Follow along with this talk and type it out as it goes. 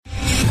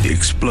The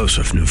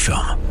explosive new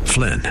film,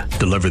 Flynn,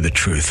 deliver the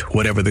truth,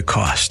 whatever the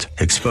cost,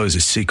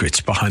 exposes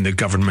secrets behind the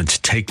government's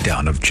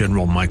takedown of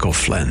General Michael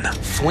Flynn.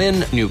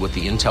 Flynn knew what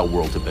the intel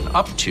world had been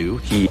up to.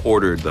 He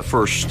ordered the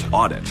first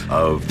audit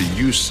of the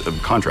use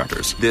of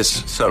contractors.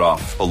 This set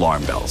off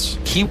alarm bells.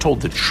 He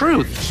told the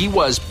truth. He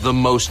was the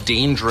most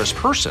dangerous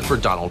person for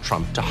Donald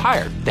Trump to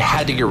hire. They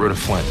had to get rid of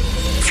Flynn.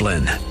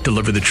 Flynn,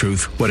 deliver the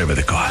truth, whatever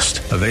the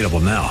cost. Available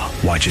now.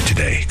 Watch it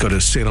today. Go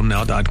to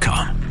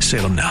salemnow.com.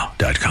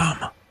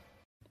 salemnow.com.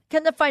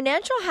 Can the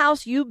financial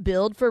house you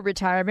build for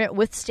retirement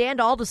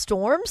withstand all the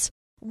storms?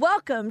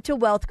 Welcome to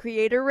Wealth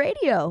Creator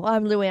Radio.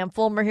 I'm Lou Ann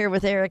Fulmer here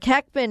with Eric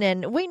Heckman,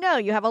 and we know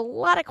you have a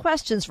lot of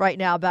questions right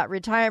now about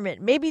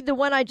retirement, maybe the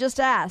one I just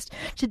asked.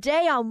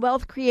 Today on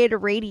Wealth Creator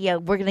Radio,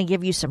 we're going to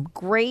give you some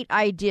great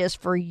ideas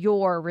for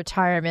your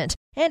retirement.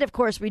 And, of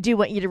course, we do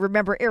want you to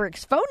remember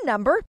Eric's phone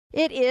number.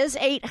 It is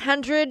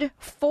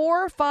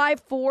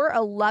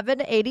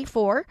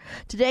 800-454-1184.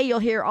 Today, you'll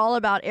hear all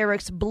about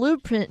Eric's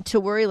blueprint to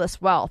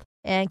worryless wealth.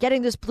 And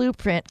getting this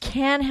blueprint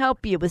can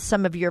help you with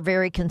some of your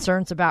very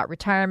concerns about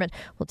retirement.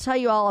 We'll tell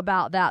you all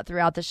about that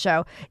throughout the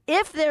show.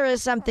 If there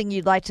is something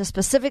you'd like to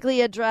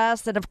specifically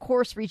address, then, of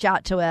course, reach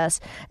out to us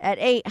at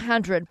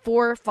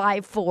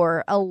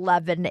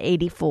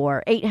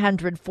 800-454-1184,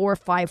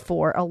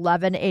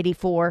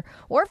 800-454-1184,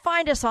 or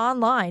find us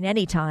online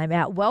anytime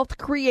at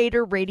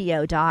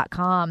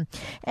wealthcreatorradio.com.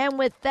 And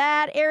with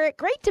that, Eric,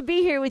 great to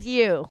be here with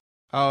you.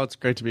 Oh, it's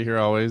great to be here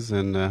always,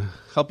 and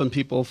helping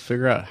people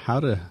figure out how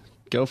to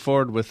go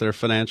forward with their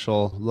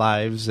financial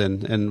lives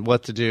and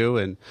what to do.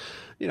 And,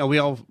 you know, we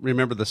all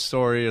remember the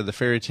story or the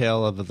fairy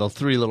tale of the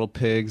three little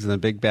pigs and the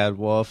big bad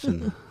wolf.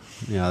 And,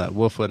 you know, that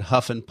wolf would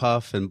huff and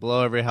puff and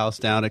blow every house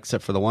down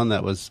except for the one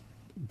that was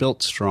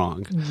built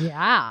strong.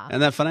 Yeah. And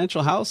that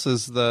financial house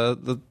is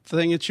the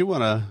thing that you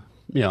want to,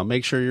 you know,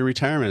 make sure your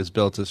retirement is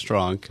built as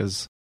strong,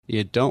 because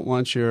you don't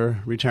want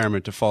your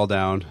retirement to fall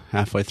down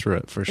halfway through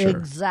it, for sure.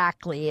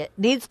 Exactly. It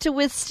needs to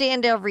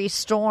withstand every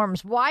storm.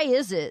 Why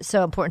is it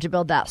so important to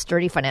build that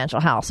sturdy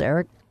financial house,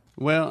 Eric?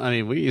 Well, I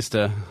mean, we used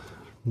to,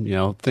 you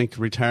know, think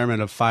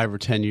retirement of 5 or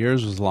 10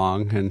 years was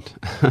long. And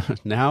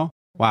now,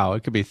 wow,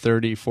 it could be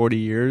 30, 40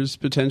 years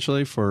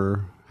potentially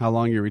for how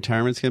long your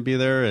retirement's going to be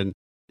there. And,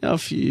 you know,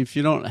 if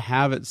you don't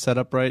have it set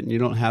up right and you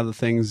don't have the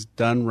things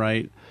done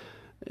right,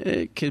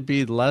 it could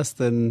be less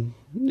than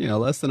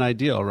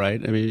ideal,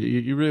 right? I mean,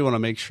 you really want to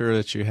make sure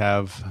that you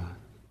have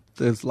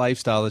this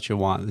lifestyle that you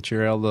want, that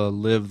you're able to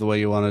live the way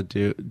you want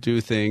to do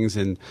things.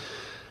 And,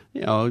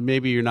 you know,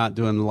 maybe you're not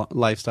doing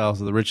lifestyles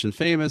of the rich and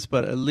famous,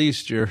 but at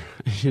least you're,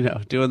 you know,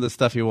 doing the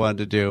stuff you wanted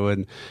to do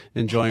and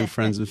enjoying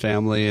friends and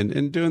family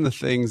and doing the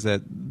things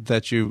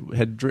that you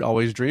had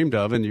always dreamed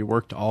of and you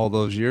worked all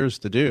those years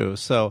to do.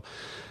 So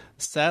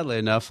sadly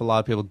enough, a lot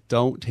of people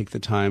don't take the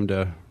time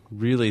to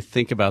really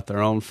think about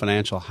their own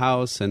financial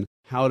house and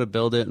how to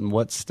build it and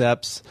what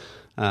steps.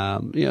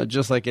 You know,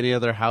 just like any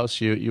other house,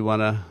 you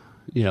want to,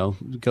 you know,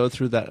 go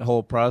through that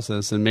whole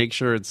process and make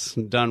sure it's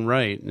done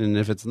right. And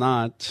if it's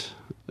not,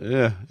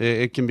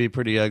 it can be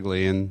pretty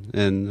ugly and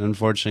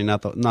unfortunately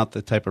not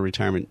the type of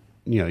retirement,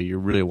 you know, you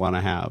really want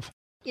to have.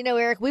 You know,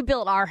 Eric, we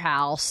built our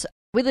house.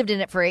 We lived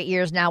in it for 8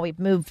 years now. We've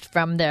moved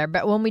from there.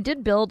 But when we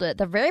did build it,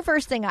 the very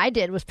first thing I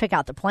did was pick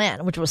out the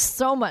plan, which was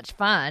so much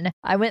fun.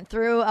 I went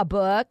through a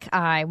book.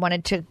 I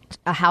wanted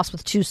a house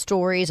with 2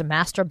 stories, a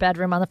master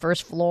bedroom on the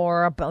first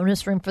floor, a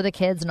bonus room for the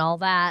kids and all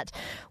that.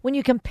 When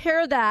you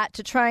compare that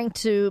to trying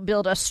to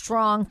build a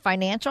strong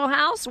financial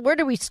house, where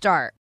do we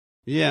start?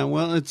 Yeah,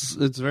 well, it's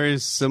very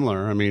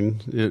similar. I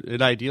mean,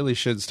 it ideally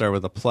should start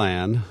with a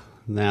plan.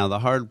 Now, the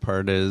hard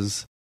part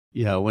is,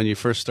 you know, when you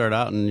first start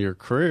out in your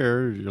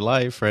career, your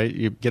life, right,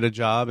 you get a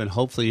job and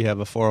hopefully you have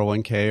a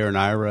 401k or an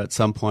IRA at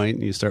some point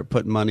and you start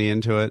putting money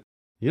into it.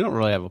 You don't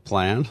really have a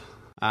plan.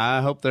 I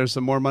hope there's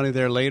some more money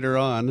there later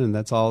on, and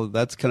that's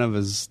kind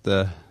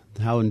of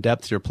how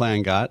in-depth your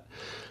plan got.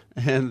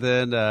 And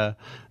then,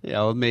 you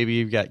know, maybe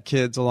you've got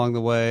kids along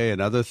the way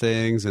and other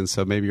things, and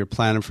so maybe you're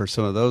planning for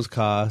some of those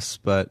costs.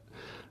 But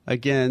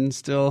again,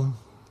 still,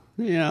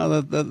 you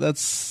know, that's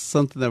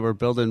something that we're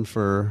building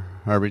for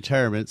our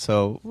retirement.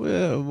 So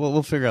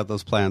we'll figure out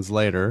those plans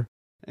later.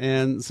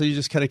 And so you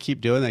just kind of keep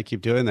doing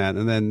that.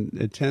 And then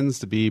it tends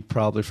to be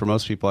probably for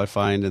most people, I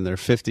find, in their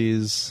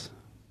 50s,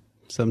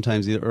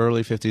 sometimes either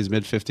early 50s,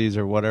 mid 50s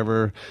or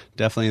whatever,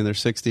 definitely in their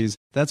 60s.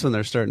 That's when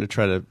they're starting to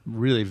try to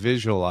really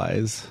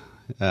visualize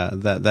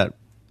that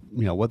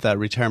you know, what that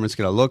retirement's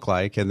going to look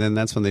like. And then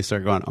that's when they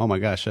start going, oh my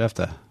gosh, I have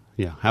to,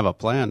 you know, have a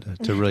plan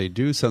to really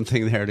do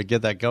something there to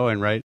get that going,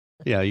 right?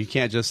 Yeah, you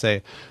can't just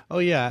say, oh,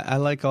 yeah, I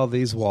like all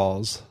these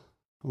walls.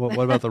 What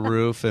about the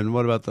roof, and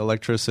what about the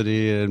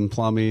electricity and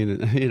plumbing?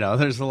 And, you know,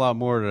 there's a lot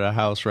more to a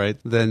house, right,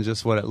 than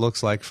just what it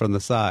looks like from the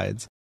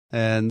sides.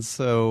 And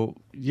so,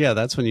 yeah,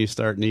 that's when you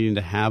start needing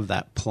to have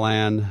that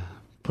plan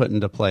put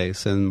into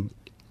place. And,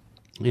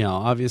 you know,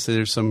 obviously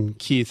there's some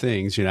key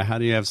things. You know, how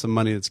do you have some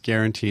money that's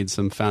guaranteed,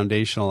 some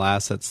foundational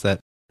assets that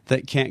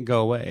can't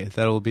go away,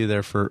 that will be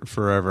there for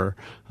forever,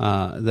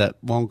 that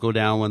won't go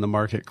down when the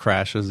market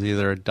crashes,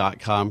 either a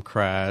 .com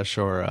crash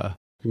or a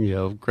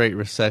Great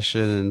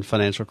Recession and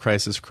financial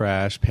crisis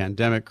crash,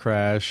 pandemic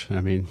crash.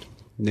 I mean,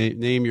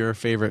 name your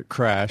favorite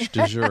crash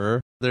du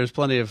jour. There's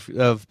plenty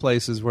of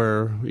places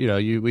where,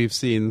 we've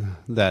seen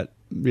that,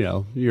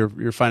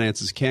 your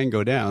finances can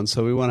go down.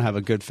 So we want to have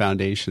a good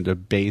foundation to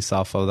base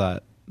off of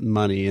that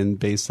money and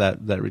base that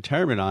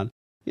retirement on.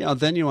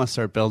 Then you want to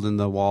start building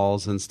the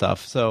walls and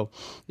stuff. So,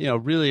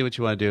 really what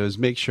you want to do is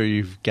make sure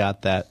you've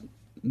got that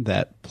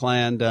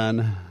plan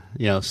done.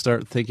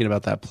 Start thinking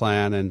about that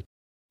plan. And,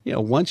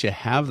 once you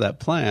have that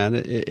plan,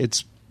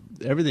 it's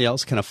everything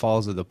else kind of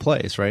falls into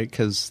place, right?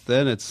 Because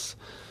then it's,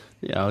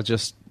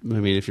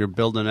 if you're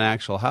building an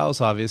actual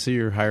house, obviously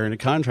you're hiring a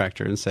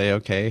contractor and say,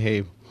 okay,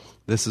 hey,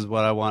 this is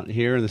what I want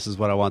here and this is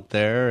what I want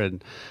there.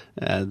 And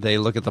they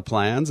look at the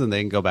plans and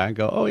they can go back and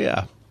go, oh,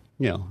 yeah,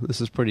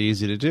 this is pretty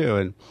easy to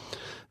do.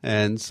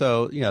 And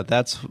so,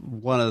 that's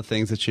one of the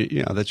things that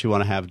you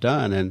want to have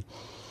done. And,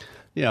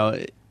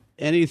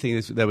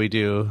 anything that we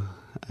do,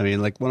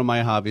 like one of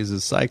my hobbies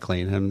is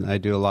cycling, and I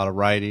do a lot of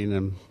riding.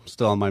 I'm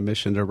still on my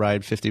mission to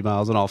ride 50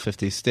 miles in all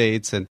 50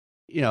 states. And,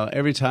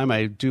 every time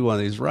I do one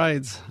of these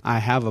rides, I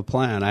have a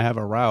plan. I have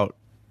a route.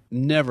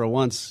 Never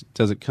once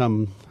does it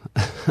come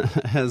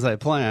as I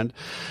planned.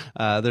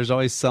 There's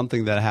always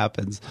something that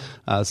happens,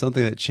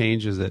 something that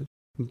changes it.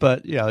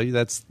 But,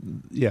 that's,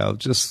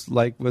 just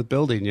like with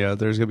building, there's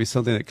going to be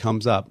something that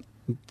comes up.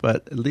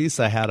 But at least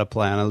I had a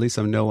plan. At least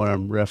I know where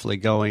I'm roughly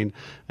going.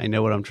 I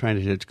know what I'm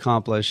trying to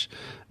accomplish.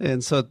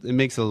 And so it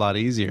makes it a lot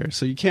easier.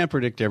 So you can't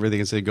predict everything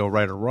and say go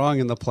right or wrong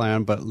in the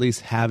plan, but at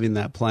least having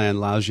that plan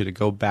allows you to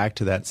go back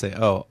to that and say,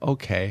 oh,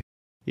 okay,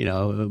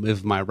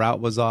 if my route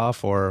was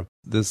off or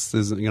this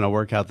isn't going to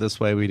work out this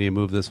way, we need to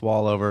move this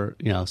wall over,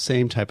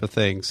 same type of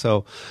thing.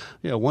 So,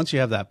 once you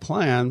have that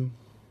plan,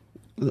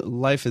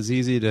 life is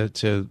easy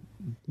to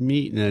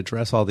meet and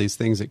address all these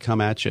things that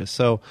come at you.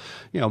 So,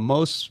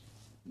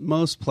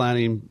 most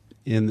planning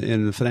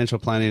in the financial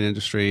planning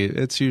industry,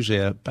 it's usually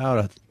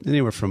about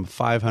anywhere from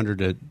 500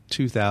 to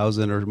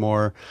 2,000 or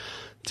more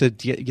to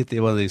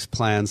get one of these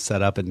plans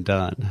set up and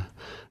done.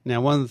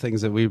 Now, one of the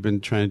things that we've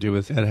been trying to do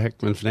with at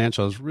Heckman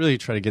Financial is really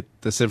try to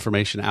get this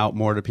information out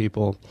more to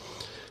people.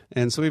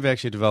 And so we've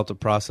actually developed a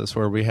process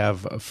where we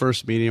have a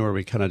first meeting where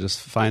we kind of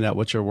just find out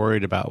what you're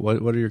worried about,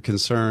 what are your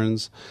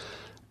concerns,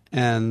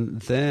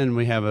 and then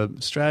we have a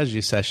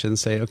strategy session,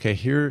 say, okay,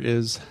 here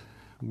is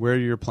where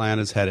your plan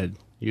is headed.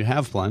 You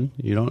have a plan.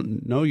 You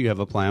don't know you have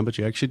a plan, but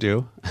you actually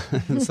do.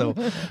 And so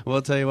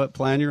we'll tell you what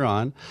plan you're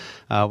on.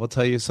 We'll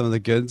tell you some of the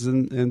goods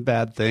and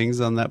bad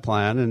things on that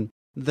plan. And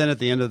then at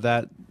the end of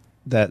that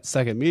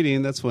second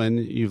meeting, that's when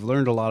you've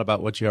learned a lot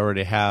about what you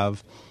already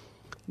have.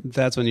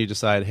 That's when you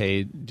decide,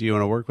 hey, do you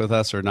want to work with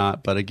us or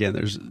not? But again,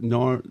 there's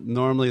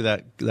normally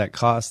that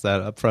cost,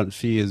 that upfront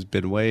fee has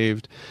been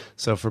waived.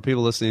 So for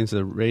people listening to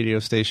the radio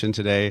station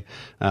today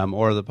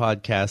or the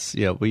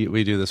podcast,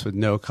 we do this with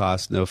no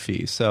cost, no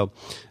fee. So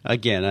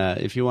again,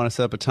 if you want to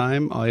set up a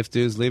time, all you have to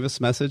do is leave us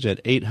a message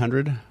at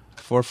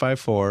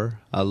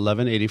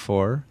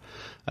 800-454-1184.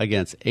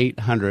 Again, it's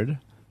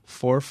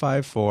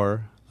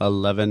 800-454-1184.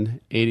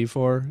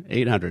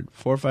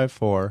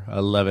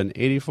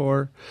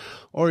 800-454-1184,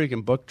 or you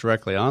can book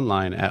directly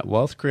online at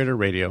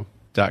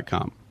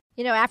wealthcreatorradio.com.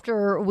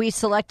 After we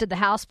selected the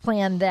house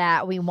plan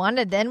that we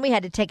wanted, then we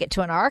had to take it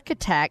to an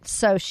architect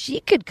so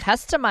she could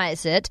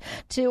customize it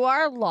to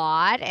our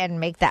lot and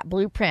make that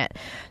blueprint.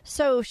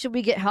 So should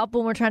we get help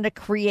when we're trying to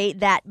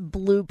create that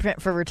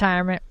blueprint for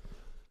retirement?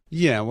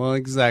 Yeah, well,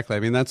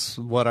 exactly. That's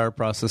what our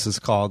process is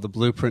called, the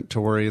Blueprint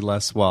to Worry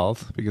Less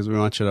Wealth, because we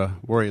want you to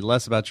worry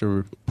less about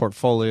your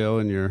portfolio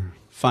and your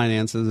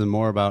finances and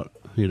more about,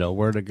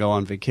 where to go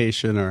on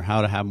vacation or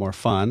how to have more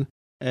fun.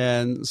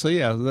 And so,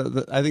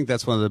 I think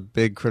that's one of the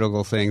big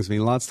critical things.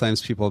 Lots of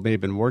times people may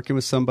have been working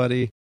with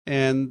somebody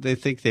and they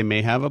think they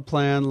may have a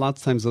plan.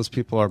 Lots of times those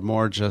people are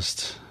more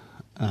just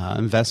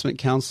investment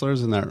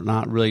counselors, and they're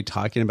not really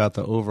talking about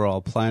the overall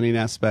planning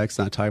aspects,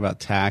 not talking about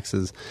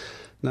taxes,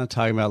 not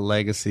talking about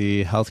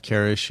legacy,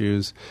 healthcare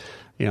issues.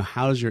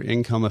 How does your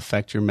income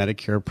affect your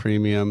Medicare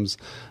premiums?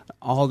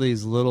 All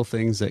these little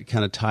things that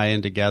kind of tie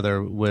in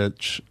together,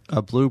 which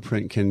a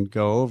blueprint can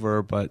go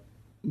over, but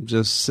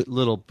just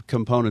little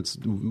components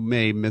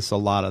may miss a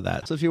lot of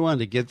that. So if you wanted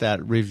to get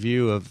that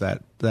review of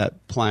that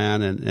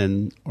plan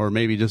and or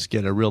maybe just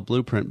get a real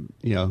blueprint,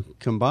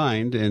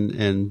 combined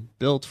and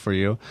built for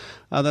you,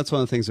 that's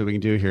one of the things that we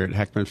can do here at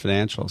Heckman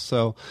Financial.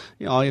 So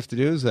all you have to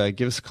do is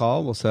give us a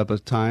call. We'll set up a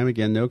time.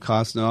 Again, no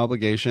cost, no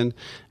obligation.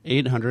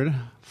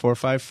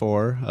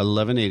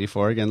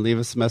 800-454-1184. Again, leave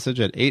us a message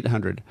at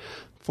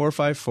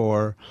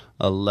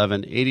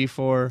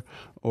 800-454-1184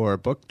 or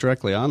book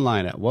directly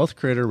online at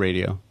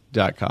wealthcreatorradio.com.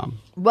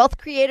 Wealth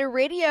Creator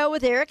Radio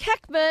with Eric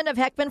Heckman of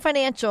Heckman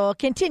Financial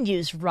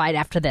continues right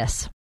after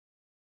this.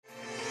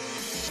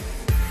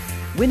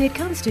 When it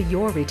comes to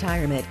your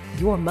retirement,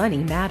 your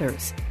money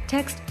matters.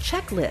 Text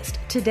CHECKLIST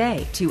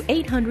today to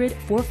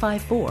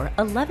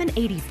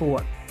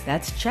 800-454-1184.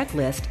 That's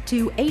CHECKLIST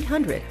to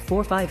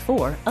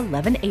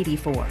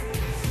 800-454-1184.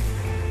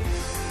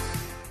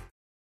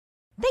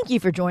 Thank you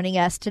for joining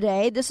us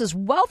today. This is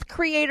Wealth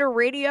Creator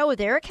Radio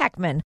with Eric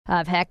Heckman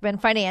of Heckman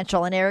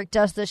Financial. And Eric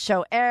does this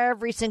show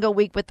every single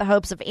week with the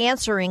hopes of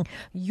answering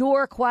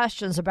your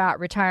questions about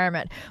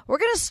retirement. We're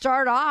going to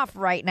start off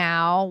right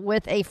now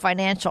with a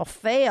financial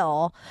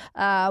fail.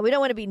 We don't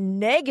want to be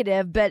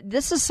negative, but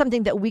this is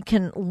something that we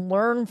can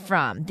learn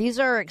from. These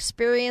are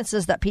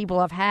experiences that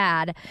people have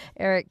had.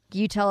 Eric,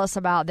 you tell us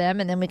about them,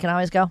 and then we can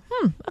always go,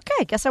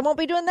 okay, guess I won't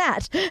be doing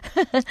that.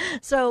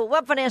 So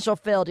what financial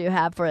fail do you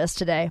have for us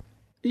today?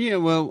 Yeah,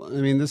 well,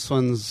 I mean, this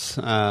one's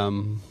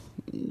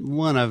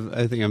one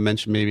I think I've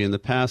mentioned maybe in the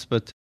past,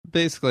 but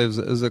basically it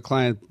was a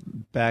client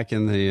back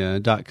in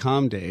the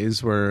 .com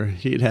days where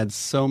he'd had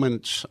so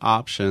much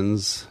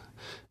options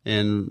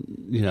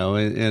in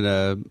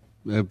a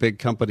big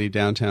company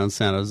downtown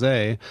San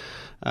Jose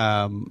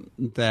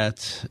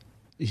that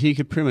he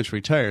could pretty much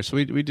retire. So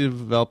we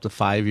developed a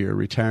 5-year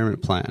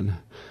retirement plan.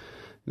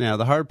 Now,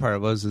 the hard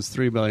part was his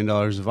 $3 billion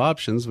of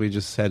options. We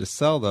just had to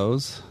sell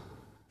those,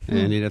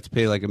 and he'd have to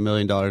pay like $1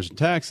 million in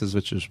taxes,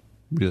 which is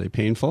really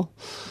painful.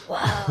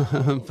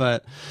 Wow.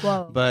 but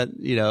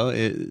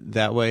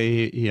that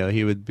way,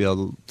 he would be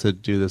able to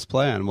do this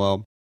plan.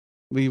 Well,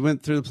 we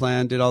went through the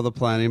plan, did all the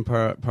planning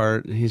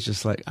part, and he's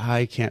just like,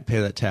 I can't pay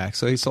that tax.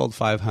 So he sold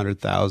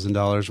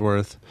 $500,000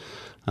 worth,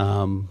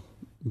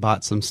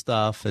 bought some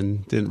stuff,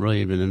 and didn't really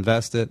even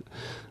invest it.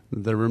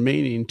 The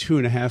remaining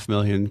 $2.5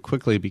 million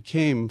quickly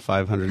became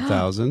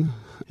 $500,000.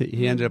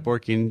 He ended up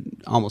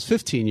working almost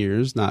 15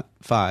 years, not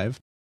 5,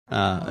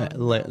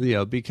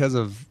 because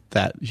of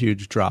that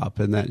huge drop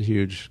and that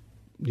huge,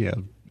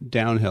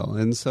 downhill.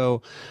 And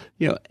so,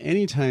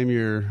 anytime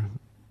you're,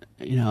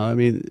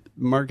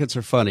 markets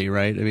are funny,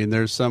 right? I mean,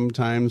 there's some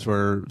times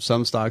where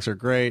some stocks are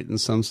great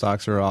and some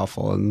stocks are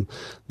awful and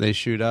they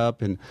shoot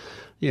up. And,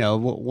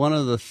 one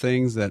of the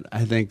things that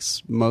I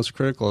think's most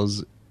critical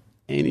is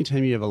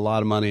anytime you have a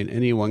lot of money in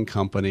any one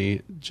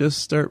company, just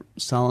start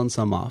selling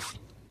some off.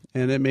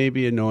 And it may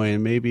be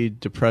annoying, may be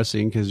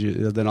depressing because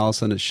then all of a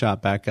sudden it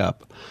shot back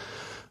up,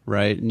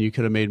 right? And you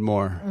could have made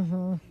more.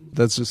 Mm-hmm.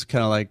 That's just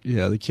kind of like,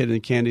 the kid in the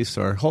candy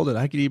store. Hold it,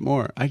 I could eat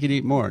more. I could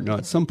eat more. No,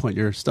 at some point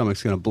your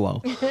stomach's going to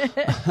blow,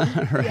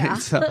 right? Yeah.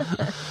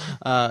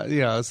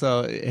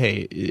 So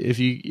hey, if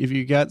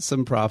you got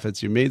some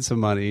profits, you made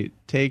some money,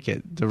 take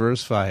it,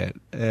 diversify it,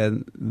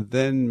 and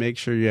then make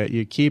sure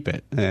you keep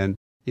it. And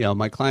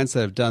my clients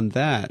that have done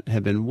that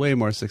have been way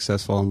more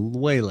successful and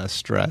way less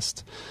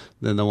stressed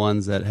than the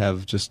ones that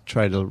have just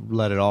tried to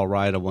let it all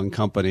ride on one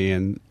company.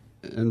 And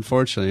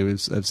unfortunately,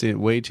 I've seen it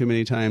way too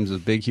many times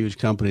with big, huge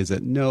companies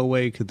that no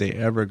way could they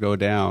ever go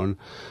down,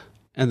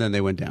 and then they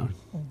went down.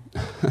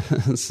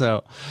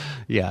 So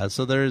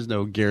there is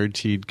no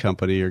guaranteed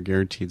company or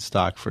guaranteed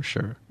stock for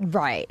sure.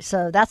 Right.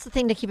 So that's the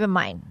thing to keep in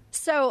mind.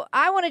 So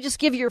I want to just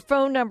give your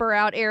phone number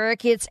out,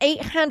 Eric. It's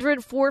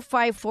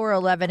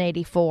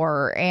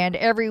 800-454-1184. And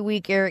every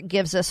week, Eric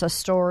gives us a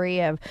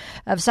story of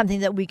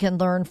something that we can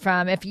learn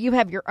from. If you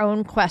have your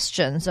own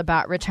questions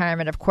about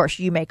retirement, of course,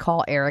 you may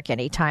call Eric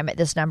anytime at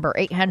this number,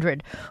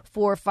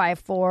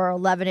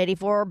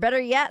 800-454-1184. Or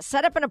better yet,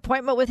 set up an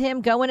appointment with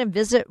him. Go in and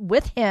visit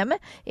with him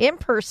in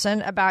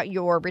person about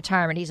your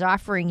retirement. He's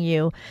offering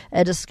you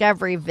a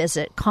discovery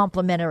visit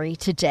complimentary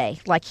today,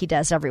 like he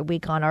does every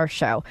week on our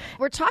show.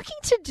 We're talking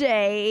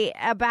today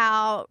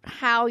about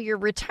how your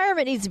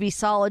retirement needs to be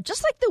solid,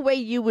 just like the way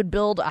you would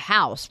build a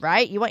house,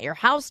 right? You want your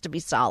house to be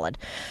solid.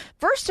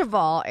 First of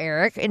all,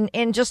 Eric,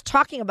 and just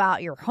talking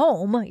about your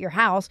home, your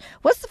house,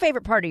 what's the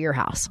favorite part of your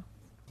house?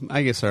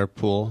 I guess our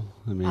pool.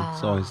 I mean,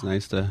 it's always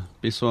nice to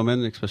be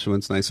swimming, especially when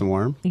it's nice and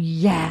warm.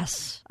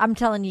 Yes. I'm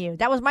telling you,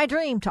 that was my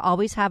dream, to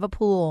always have a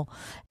pool.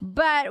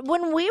 But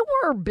when we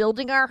were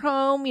building our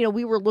home,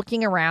 we were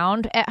looking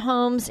around at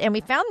homes, and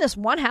we found this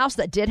one house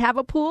that did have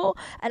a pool,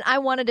 and I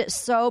wanted it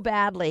so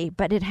badly,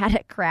 but it had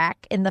a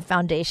crack in the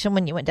foundation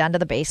when you went down to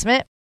the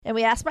basement. And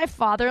we asked my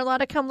father-in-law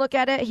to come look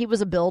at it. He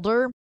was a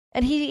builder.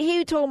 And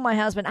he told my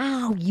husband,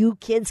 you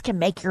kids can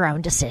make your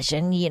own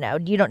decision. You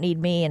don't need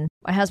me. And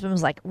my husband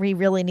was like, we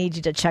really need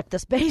you to check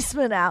this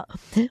basement out.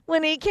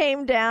 When he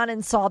came down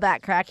and saw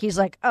that crack, he's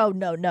like, oh,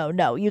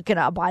 no, you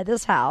cannot buy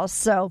this house.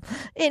 So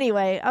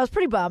anyway, I was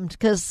pretty bummed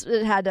because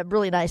it had a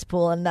really nice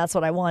pool, and that's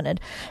what I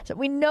wanted. So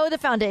we know the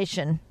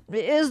foundation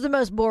is the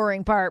most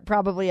boring part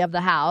probably of the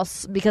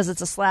house because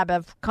it's a slab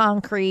of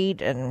concrete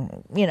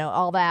and,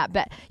 all that.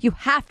 But you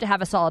have to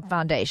have a solid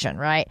foundation,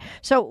 right?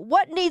 So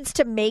what needs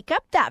to make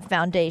up that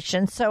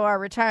foundation so our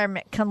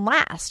retirement can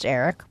last,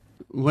 Eric?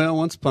 Well,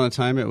 once upon a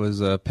time, it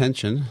was a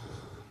pension.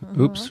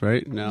 Mm-hmm. Oops,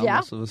 right? Now,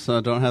 most of us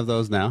don't have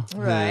those now.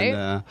 Right.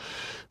 And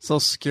Social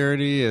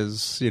Security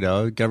is,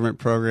 a government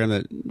program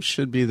that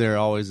should be there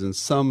always in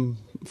some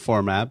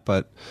format,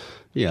 but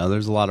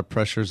there's a lot of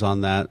pressures on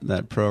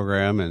that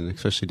program, and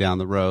especially down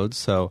the road.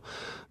 So,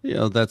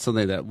 that's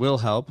something that will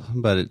help,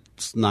 but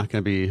it's not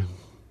going to be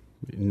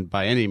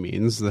by any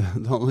means the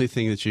only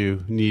thing that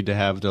you need to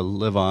have to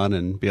live on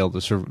and be able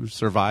to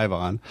survive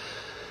on.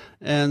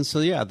 And so,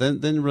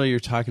 then really you're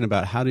talking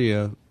about how do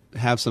you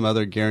have some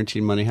other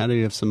guaranteed money? How do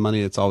you have some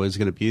money that's always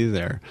going to be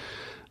there?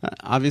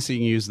 Obviously,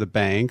 you can use the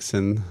banks,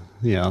 and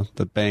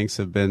the banks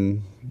have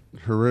been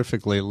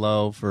horrifically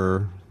low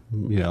for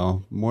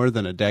more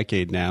than a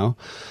decade now.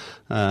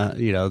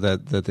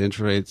 That the interest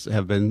rates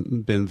have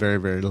been very,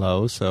 very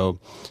low. So,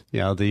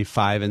 the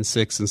 5 and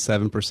 6 and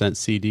 7%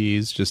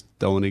 CDs just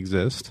don't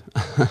exist,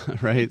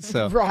 right?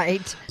 So,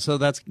 right. So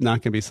that's not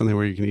going to be something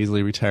where you can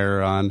easily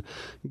retire on.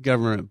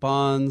 Government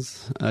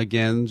bonds,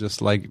 again, just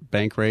like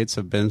bank rates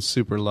have been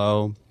super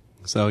low.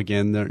 So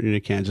again, you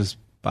can't just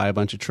buy a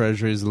bunch of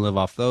treasuries and live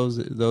off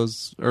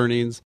those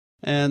earnings.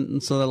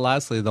 And so then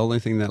lastly, the only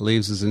thing that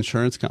leaves is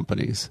insurance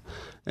companies.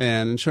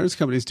 And insurance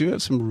companies do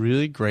have some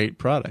really great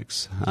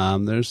products.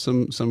 There's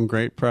some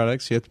great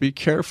products. You have to be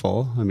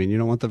careful. I mean, you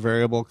don't want the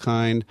variable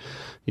kind.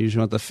 You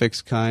usually want the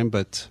fixed kind.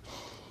 But,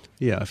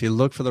 if you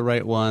look for the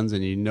right ones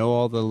and you know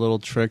all the little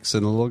tricks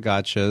and the little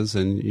gotchas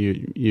and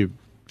you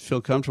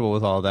feel comfortable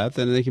with all that,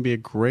 then they can be a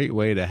great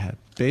way to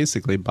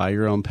basically buy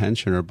your own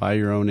pension or buy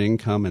your own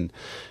income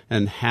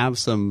and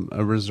have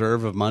a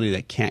reserve of money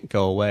that can't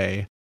go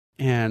away.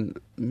 And,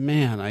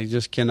 man, I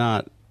just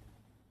cannot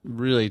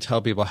really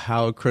tell people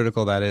how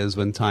critical that is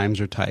when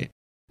times are tight.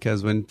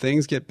 Because when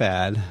things get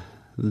bad,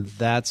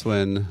 that's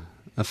when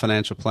a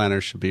financial planner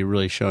should be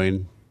really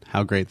showing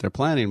how great their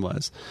planning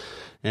was.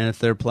 And if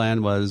their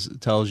plan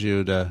tells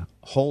you to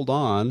hold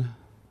on,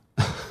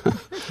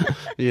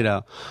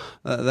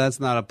 that's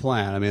not a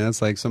plan. I mean,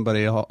 that's like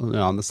somebody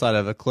on the side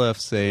of a cliff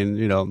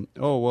saying,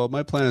 oh, well,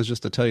 my plan is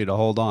just to tell you to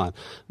hold on.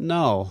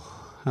 No.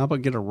 How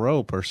about get a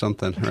rope or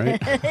something, right?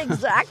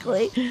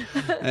 Exactly.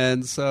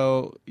 And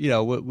so,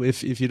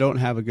 if you don't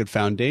have a good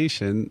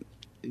foundation,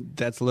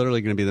 that's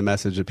literally going to be the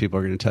message that people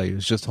are going to tell you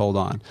is just hold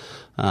on.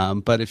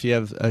 But if you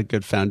have a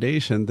good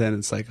foundation, then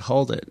it's like,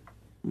 hold it.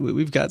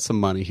 We've got some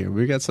money here.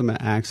 We've got some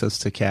access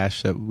to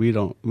cash that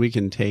we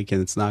can take,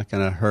 and it's not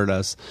going to hurt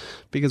us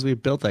because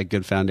we've built that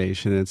good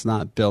foundation. And it's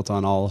not built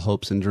on all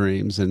hopes and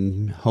dreams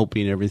and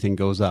hoping everything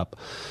goes up.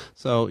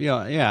 So,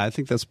 I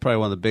think that's probably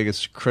one of the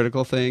biggest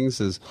critical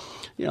things is,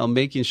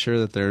 making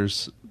sure that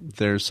there's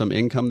some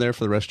income there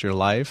for the rest of your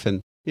life. And,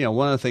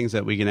 one of the things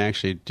that we can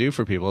actually do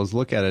for people is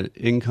look at an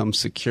income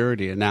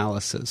security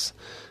analysis.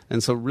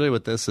 And so really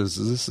what this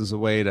is a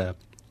way to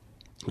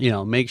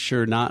make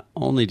sure not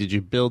only did you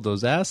build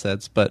those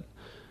assets, but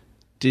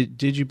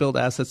did you build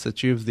assets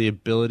that you have the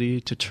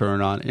ability to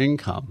turn on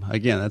income?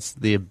 Again, that's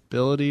the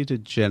ability to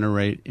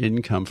generate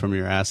income from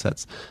your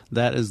assets.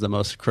 That is the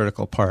most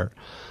critical part.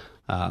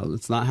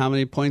 It's not how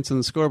many points on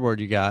the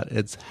scoreboard you got.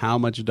 It's how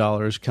much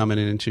dollars coming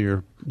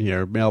into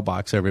your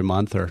mailbox every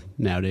month, or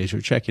nowadays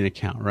your checking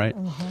account, right?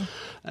 Mm-hmm.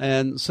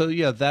 And so,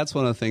 that's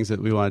one of the things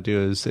that we want to do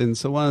and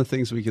so one of the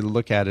things we can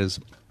look at is,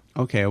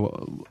 okay,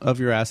 well, of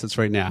your assets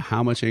right now,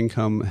 how much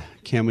income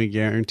can we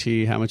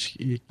guarantee? How much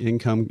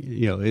income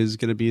is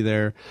going to be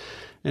there,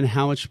 and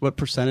what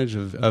percentage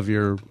of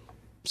your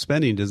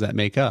spending does that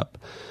make up?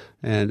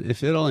 And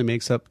if it only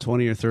makes up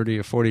 20 or 30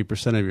 or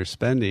 40% of your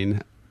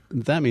spending,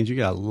 that means you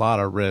got a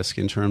lot of risk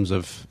in terms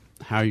of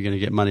how you're going to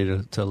get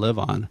money to live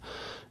on.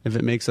 If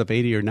it makes up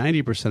 80 or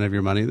 90% of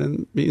your money,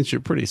 then it means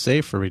you're pretty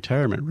safe for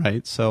retirement,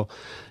 right? So,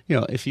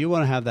 if you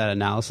want to have that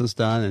analysis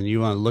done and you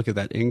want to look at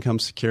that income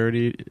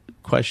security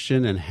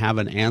question and have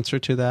an answer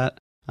to that,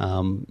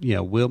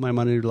 will my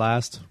money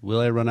last? Will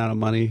I run out of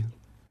money?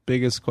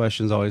 Biggest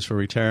question is always for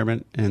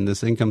retirement, and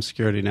this income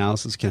security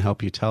analysis can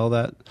help you tell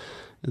that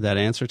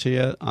answer to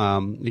you.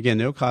 Again,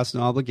 no cost,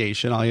 no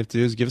obligation. All you have to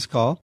do is give us a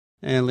call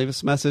and leave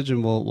us a message,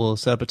 and we'll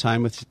set up a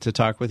time to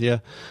talk with you.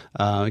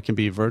 It can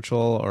be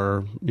virtual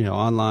or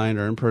online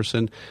or in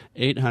person.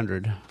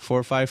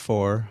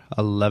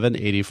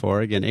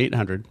 800-454-1184. Again,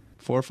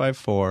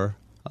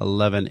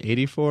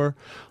 800-454-1184.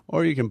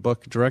 Or you can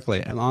book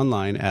directly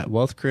online at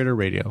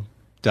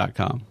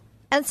wealthcreatorradio.com.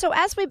 And so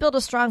as we build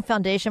a strong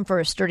foundation for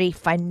a sturdy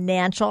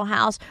financial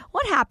house,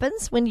 what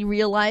happens when you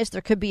realize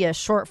there could be a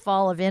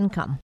shortfall of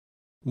income?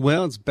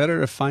 Well, it's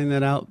better to find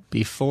that out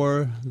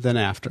before than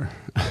after.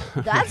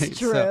 That's right?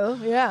 True, so,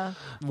 yeah.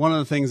 One of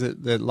the things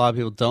that a lot of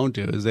people don't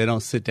do is they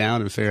don't sit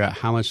down and figure out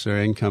how much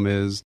their income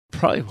is.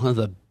 Probably one of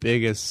the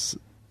biggest,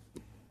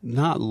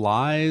 not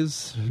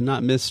lies,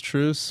 not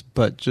mistruths,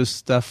 but just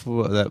stuff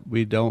that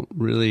we don't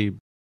really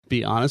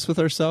be honest with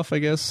ourselves, I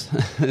guess.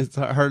 It's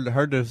hard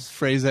to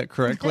phrase that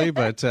correctly,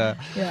 but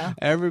yeah.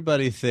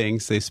 Everybody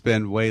thinks they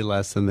spend way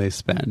less than they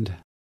spend.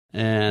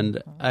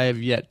 And I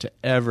have yet to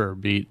ever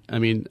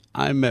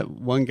I met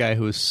one guy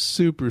who was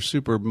super,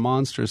 super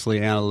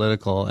monstrously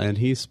analytical, and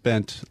he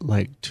spent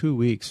like 2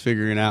 weeks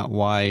figuring out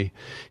why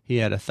he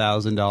had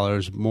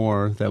 $1,000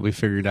 more that we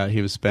figured out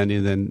he was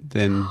spending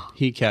than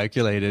he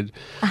calculated.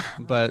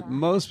 But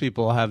most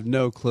people have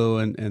no clue,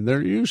 and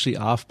they're usually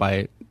off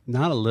by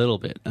not a little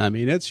bit. I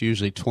mean, it's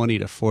usually 20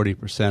 to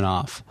 40%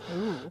 off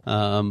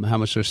how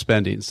much they're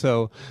spending.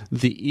 So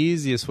the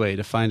easiest way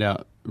to find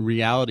out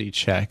reality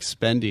check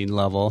spending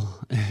level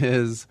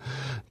is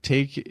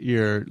take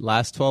your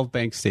last 12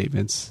 bank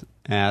statements,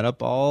 add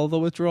up all the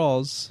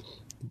withdrawals,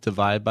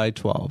 divide by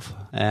 12.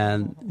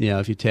 And,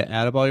 if you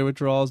add up all your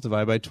withdrawals,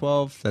 divide by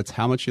 12, that's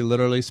how much you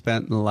literally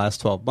spent in the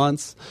last 12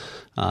 months.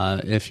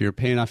 If you're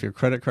paying off your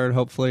credit card,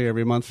 hopefully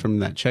every month from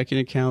that checking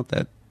account,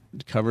 that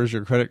covers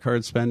your credit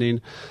card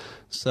spending.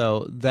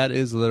 So that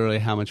is literally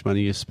how much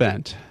money you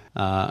spent.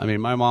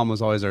 My mom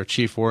was always our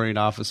chief worrying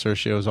officer.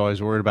 She was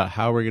always worried about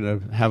how we're going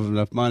to have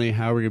enough money,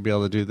 how we're going to be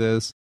able to do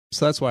this.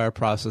 So that's why our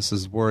process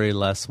is worry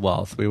less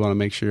wealth. We want to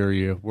make sure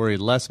you worry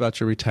less about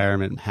your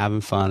retirement,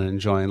 having fun and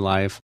enjoying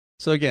life.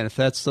 So again, if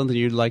that's something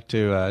you'd like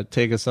to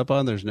take us up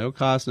on, there's no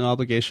cost, no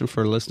obligation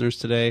for listeners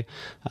today.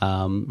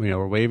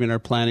 We're waiving our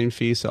planning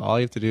fee, so all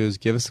you have to do is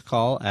give us a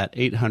call at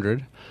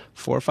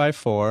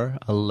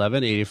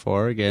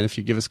 800-454-1184. Again, if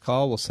you give us a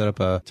call, we'll set up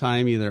a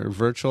time, either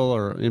virtual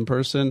or in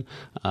person.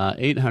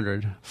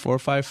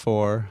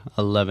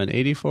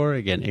 800-454-1184.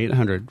 Again,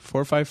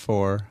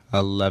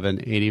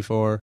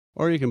 800-454-1184.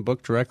 Or you can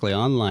book directly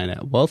online at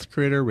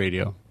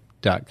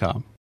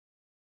wealthcreatorradio.com.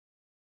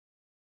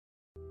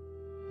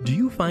 Do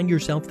you find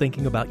yourself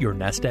thinking about your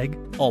nest egg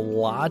a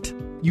lot?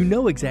 You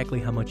know exactly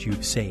how much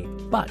you've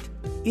saved, but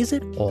is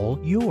it all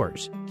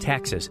yours?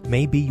 Taxes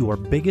may be your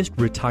biggest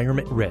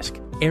retirement risk.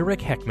 Eric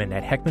Heckman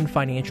at Heckman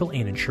Financial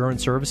and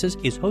Insurance Services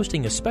is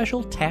hosting a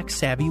special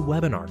tax-savvy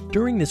webinar.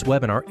 During this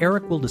webinar,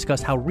 Eric will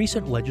discuss how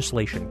recent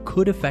legislation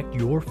could affect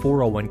your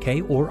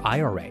 401k or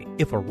IRA,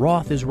 if a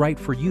Roth is right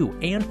for you,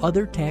 and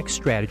other tax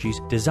strategies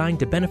designed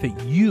to benefit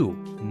you,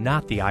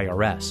 not the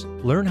IRS.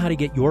 Learn how to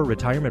get your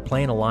retirement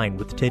plan aligned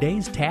with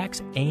today's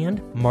tax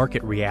and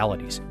market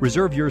realities.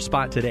 Reserve your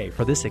spot today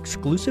for this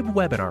exclusive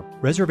webinar.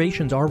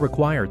 Reservations are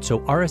required,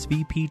 so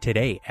RSVP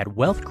today at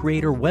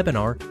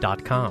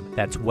wealthcreatorwebinar.com.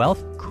 That's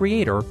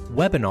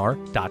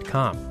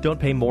wealthcreatorwebinar.com. Don't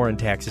pay more in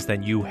taxes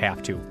than you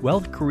have to.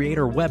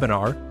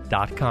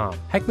 wealthcreatorwebinar.com.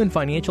 Heckman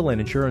Financial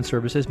and Insurance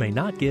Services may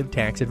not give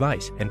tax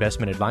advice.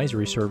 Investment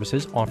advisory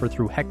services offered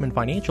through Heckman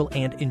Financial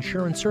and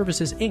Insurance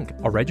Services, Inc.,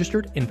 a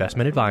registered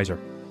investment advisor.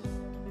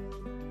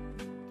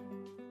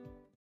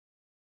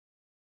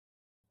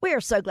 We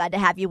are so glad to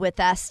have you with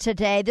us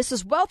today. This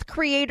is Wealth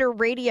Creator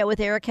Radio with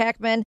Eric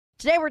Heckman.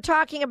 Today we're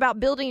talking about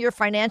building your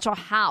financial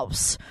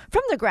house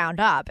from the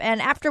ground up.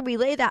 And after we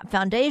lay that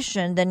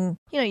foundation, then,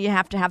 you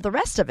have to have the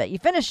rest of it. You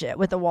finish it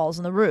with the walls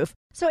and the roof.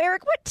 So,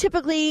 Eric, what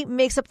typically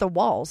makes up the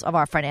walls of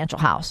our financial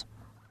house?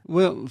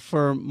 Well,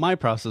 for my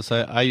process,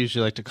 I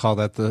usually like to call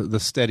that the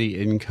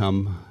steady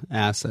income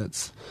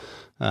assets.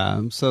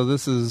 So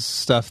this is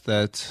stuff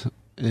that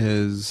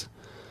is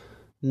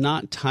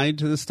not tied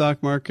to the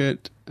stock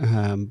market,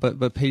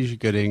 but pays you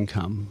good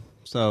income.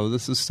 So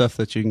this is stuff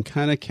that you can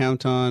kind of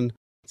count on.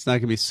 It's not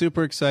going to be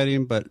super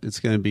exciting, but it's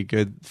going to be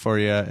good for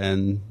you.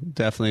 And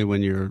definitely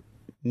when you're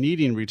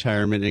needing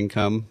retirement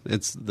income,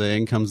 the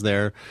income's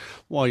there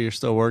while you're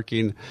still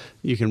working.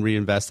 You can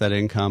reinvest that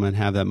income and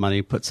have that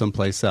money put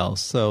someplace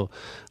else. So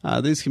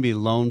these can be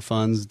loan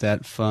funds,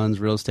 debt funds,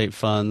 real estate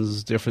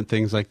funds, different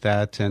things like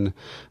that. And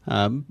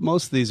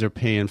most of these are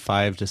paying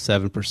 5 to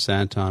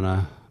 7% on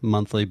a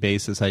monthly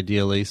basis,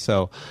 ideally.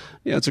 So,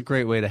 it's a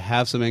great way to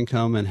have some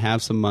income and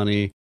have some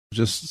money.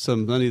 Just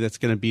some money that's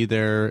going to be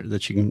there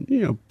that you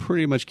can,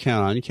 pretty much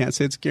count on. You can't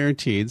say it's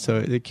guaranteed, so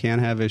it can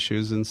have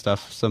issues and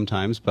stuff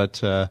sometimes.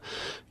 But,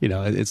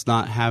 it's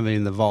not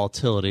having the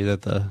volatility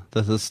that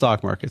the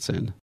stock market's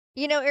in.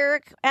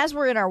 Eric, as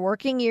we're in our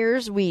working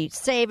years, we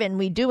save and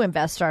we do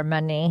invest our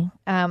money.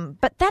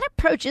 But that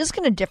approach is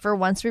going to differ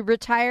once we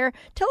retire.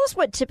 Tell us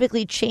what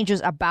typically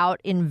changes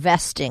about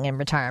investing in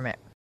retirement.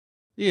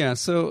 Yeah,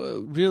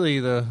 so really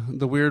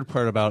the weird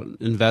part about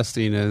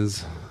investing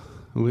is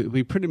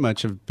we pretty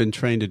much have been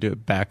trained to do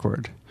it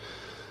backward.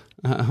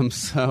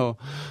 So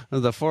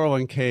the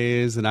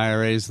 401ks and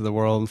IRAs of the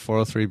world, and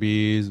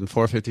 403bs and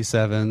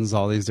 457s,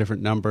 all these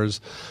different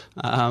numbers,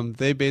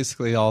 they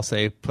basically all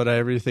say, put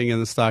everything in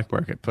the stock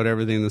market, put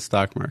everything in the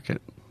stock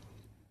market.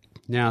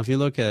 Now, if you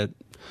look at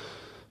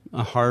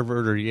a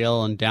Harvard or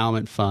Yale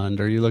endowment fund,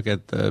 or you look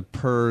at the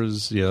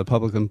PERS, the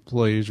Public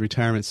Employees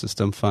Retirement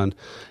System Fund,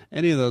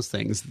 any of those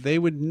things, they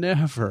would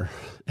never,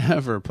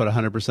 ever put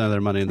 100% of their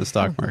money in the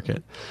stock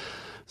market.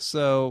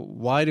 So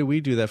why do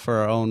we do that for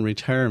our own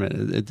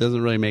retirement? It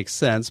doesn't really make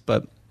sense,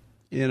 but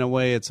in a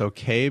way it's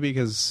okay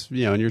because, in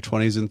your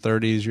 20s and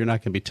 30s, you're not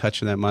going to be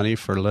touching that money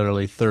for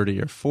literally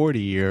 30 or 40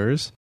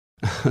 years.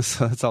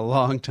 So it's a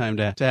long time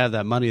to have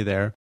that money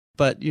there.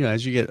 But,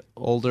 as you get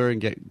older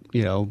and get,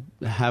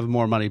 have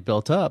more money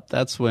built up,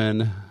 that's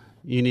when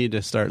you need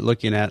to start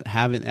looking at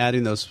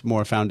adding those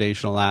more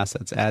foundational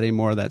assets, adding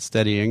more of that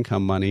steady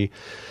income money.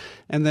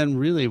 And then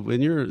really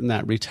when you're in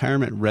that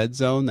retirement red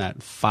zone,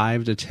 that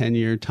 5 to 10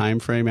 year time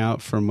frame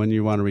out from when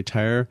you want to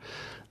retire,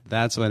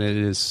 that's when it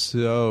is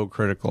so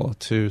critical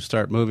to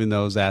start moving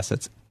those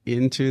assets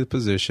into the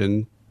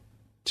position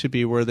to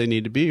be where they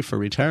need to be for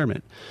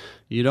retirement.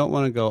 You don't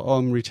want to go,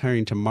 I'm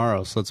retiring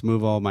tomorrow, so let's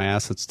move all my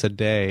assets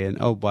today. And,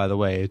 by the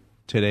way,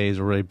 today is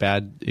a really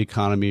bad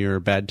economy or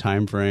a bad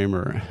time frame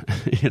or,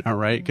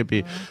 right? It could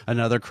be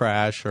another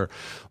crash or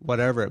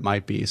whatever it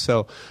might be.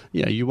 So,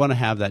 you want to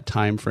have that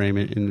time frame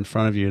in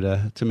front of you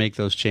to make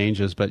those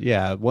changes. But,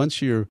 once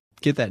you're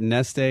get that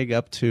nest egg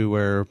up to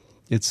where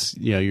it's,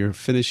 you're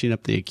finishing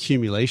up the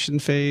accumulation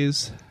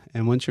phase.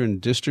 And once you're in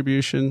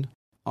distribution,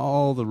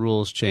 all the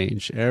rules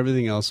change.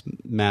 Everything else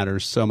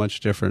matters so much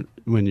different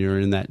when you're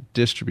in that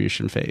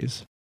distribution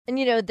phase. And,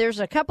 there's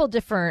a couple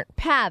different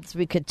paths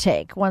we could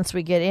take once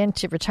we get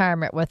into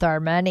retirement with our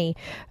money.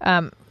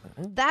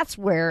 That's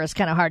where it's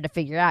kind of hard to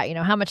figure out,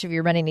 how much of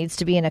your money needs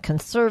to be in a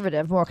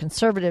more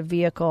conservative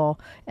vehicle,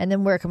 and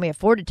then where can we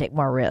afford to take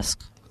more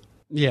risk?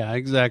 Yeah,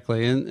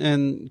 exactly.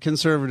 And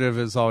conservative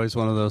is always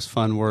one of those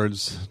fun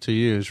words to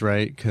use,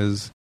 right?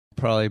 Because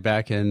probably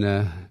back in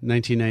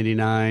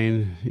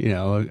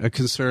 1999, a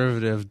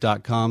conservative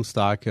 .com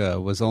stock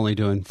was only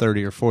doing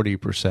 30 or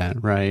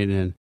 40%, right?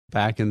 And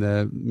back in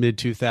the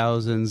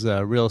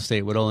mid-2000s, real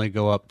estate would only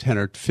go up 10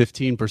 or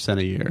 15%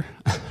 a year,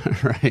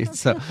 right?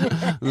 So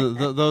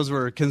those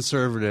were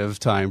conservative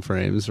time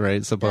frames,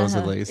 right,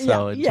 supposedly.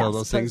 So until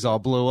those things all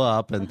blew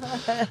up, and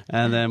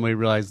then we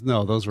realized,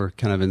 no, those were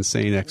kind of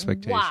insane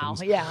expectations. Wow,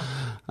 yeah.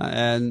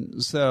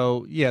 And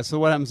so, so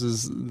what happens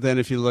is then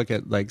if you look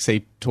at, like,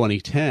 say,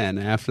 2010,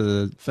 after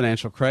the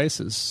financial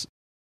crisis,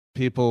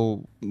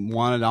 people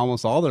wanted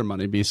almost all their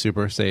money to be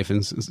super safe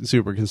and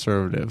super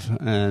conservative,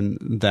 and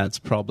that's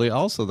probably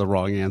also the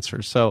wrong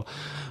answer. So,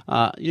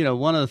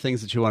 one of the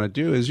things that you want to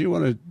do is you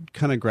want to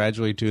kind of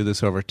gradually do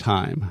this over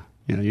time.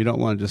 You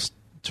don't want to just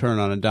turn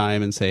on a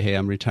dime and say, hey,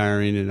 I'm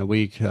retiring in a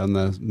week, I'm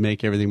going to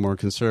make everything more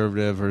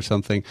conservative or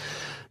something.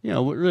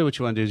 Really what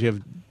you want to do is you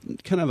have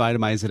kind of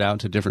itemize it out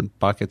into different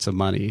buckets of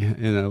money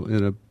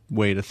in a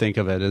way to think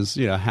of it is,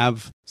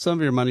 have some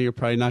of your money you're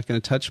probably not going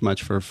to touch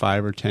much for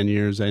 5 or 10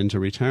 years into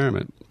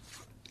retirement.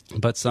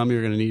 But some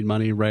you're going to need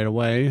money right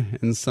away,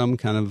 and some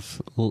kind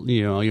of,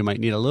 you might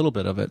need a little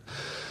bit of it.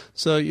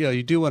 So,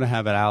 you do want to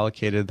have it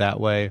allocated that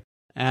way.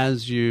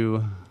 As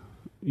you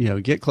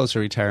get closer to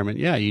retirement,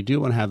 you do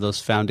want to have those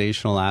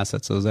foundational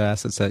assets, those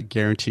assets that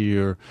guarantee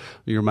your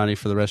money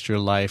for the rest of your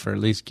life, or at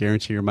least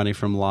guarantee your money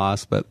from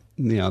loss. But,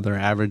 they're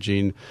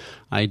averaging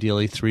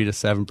ideally 3 to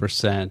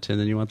 7%. And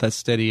then you want that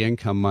steady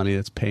income money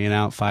that's paying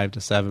out 5 to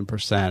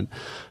 7%.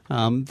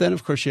 Then,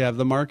 of course, you have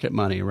the market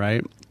money,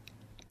 right?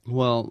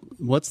 Well,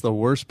 what's the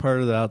worst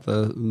part about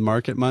the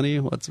market money?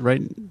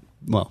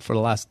 Well, for the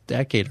last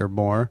decade or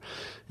more,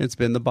 it's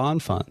been the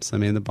bond funds. I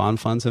mean, the bond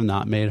funds have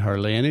not made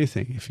hardly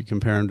anything. If you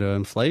compare them to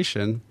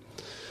inflation,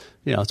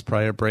 it's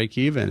probably a break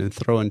even. And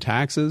throw in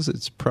taxes,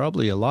 it's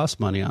probably a lost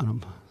money on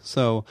them.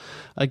 So,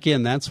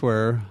 again, that's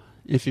where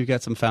if you've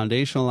got some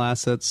foundational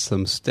assets,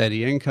 some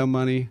steady income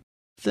money,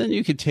 then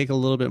you could take a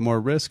little bit more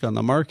risk on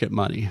the market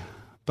money.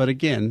 But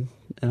again,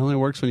 it only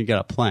works when you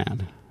got a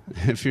plan.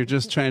 If you're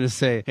just trying to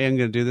say, hey, I'm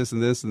going to do this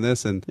and this and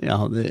this, and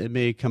it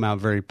may come out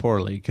very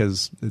poorly,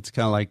 because it's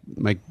kind of like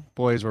my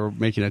boys were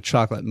making a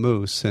chocolate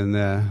mousse, and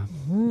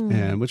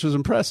which was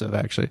impressive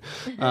actually.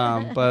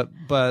 But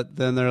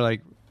then they're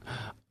like,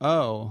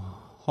 oh,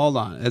 hold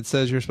on, it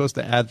says you're supposed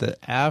to add the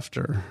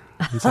after.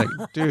 It's like,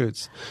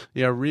 dudes,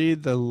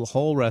 read the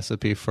whole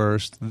recipe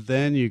first,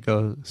 then you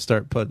go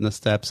start putting the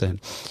steps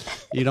in.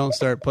 You don't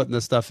start putting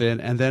the stuff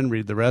in and then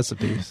read the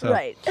recipe. So,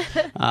 right.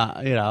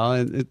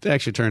 And it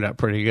actually turned out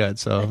pretty good,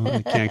 so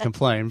I can't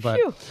complain. But,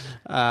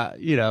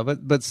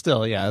 but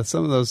still,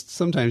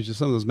 sometimes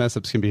some of those mess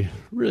ups can be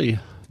really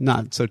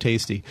not so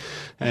tasty.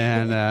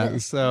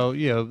 And so,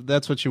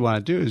 that's what you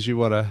want to do, is you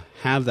want to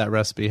have that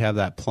recipe, have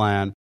that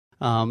plan.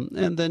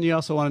 And then you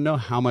also want to know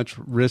how much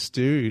risk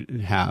do you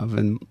have.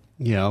 And,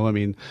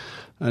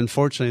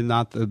 unfortunately,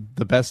 not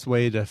the best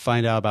way to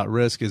find out about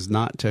risk is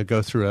not to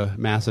go through a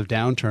massive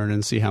downturn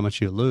and see how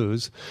much you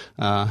lose.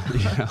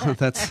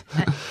 That's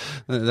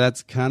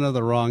kind of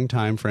the wrong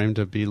time frame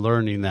to be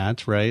learning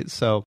that, right?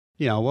 So,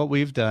 what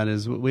we've done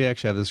is we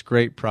actually have this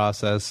great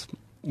process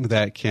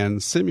that can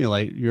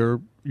simulate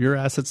your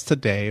assets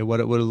today, what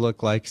it would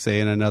look like,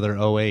 say, in another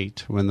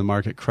 2008 when the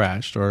market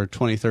crashed, or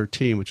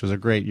 2013, which was a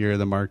great year of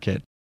the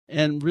market,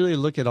 and really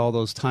look at all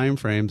those time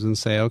frames and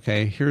say,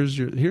 okay, here's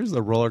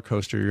the roller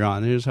coaster you're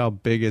on. Here's how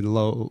big and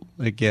low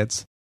it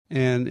gets.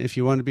 And if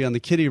you want to be on the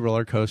kiddie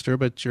roller coaster,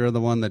 but you're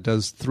the one that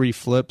does 3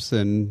 flips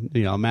and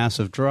a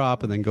massive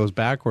drop and then goes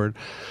backward,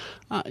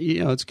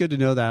 it's good to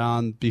know that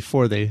on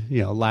before they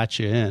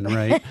latch you in,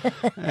 right?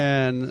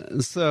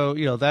 And so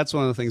that's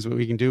one of the things that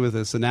we can do with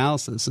this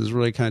analysis, is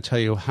really kind of tell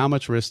you how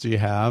much risk do you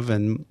have,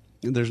 and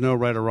there's no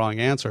right or wrong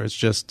answer. It's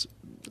just,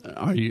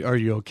 are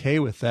you okay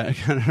with that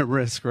kind of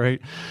risk,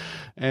 right?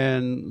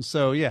 And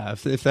so,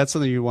 if that's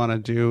something you want to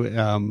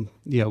do,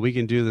 we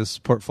can do this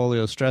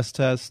portfolio stress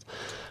test.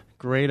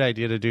 Great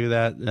idea to do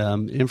that.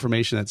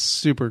 Information that's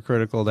super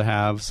critical to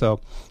have. So,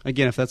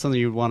 again, if that's something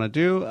you want to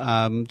do,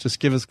 just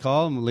give us a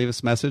call and leave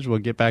us a message. We'll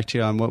get back to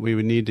you on what we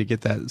would need to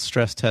get that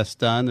stress test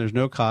done. There's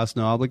no cost,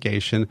 no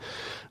obligation.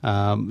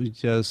 We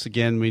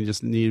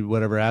just need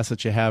whatever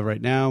assets you have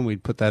right now, and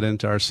we'd put that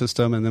into our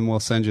system, and then we'll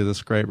send you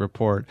this great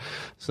report.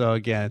 So,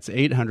 again, it's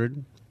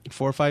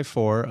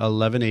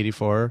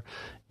 800-454-1184,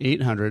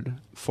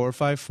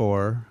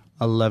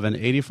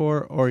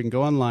 800-454-1184, or you can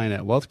go online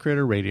at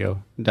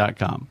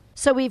wealthcreatorradio.com.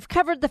 So we've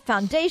covered the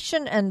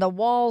foundation and the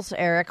walls,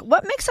 Eric.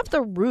 What makes up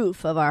the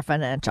roof of our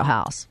financial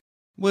house?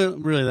 Well,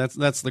 really,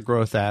 that's the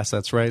growth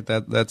assets, right?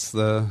 That's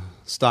the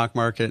stock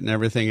market and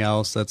everything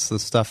else. That's the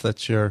stuff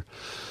that you're,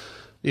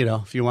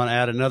 if you want to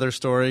add another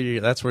story,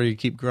 that's where you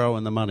keep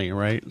growing the money,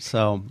 right?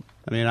 So,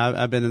 I mean,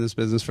 I've been in this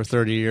business for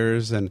 30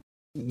 years, and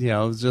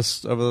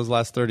just over those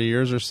last 30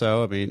 years or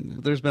so, I mean,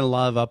 there's been a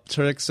lot of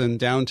upticks and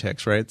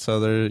downticks, right? So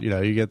there,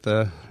 you get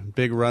the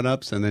big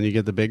run-ups, and then you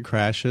get the big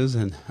crashes,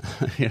 and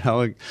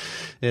it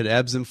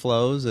ebbs and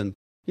flows, and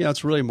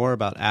it's really more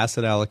about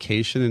asset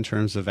allocation in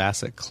terms of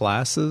asset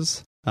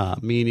classes.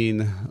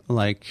 Meaning,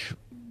 like,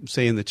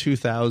 say in the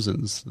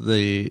 2000s,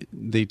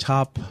 the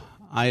top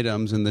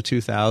items in the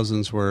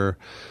 2000s were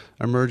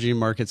emerging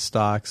market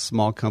stocks,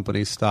 small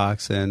company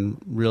stocks,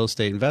 and real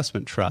estate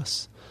investment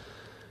trusts.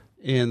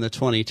 In the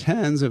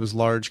 2010s, it was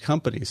large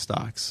company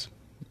stocks.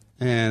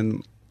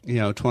 And,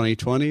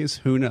 2020s,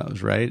 who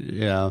knows, right?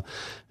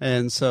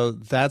 And so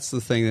that's the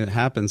thing that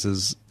happens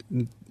is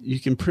you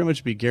can pretty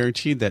much be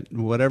guaranteed that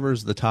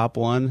whatever's the top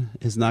one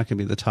is not going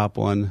to be the top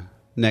one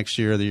next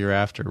year or the year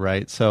after,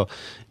 right? So,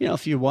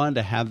 if you wanted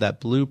to have that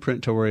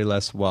blueprint to worry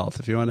less wealth,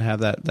 if you want to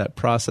have that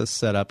process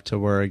set up to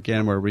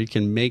where we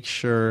can make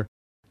sure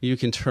you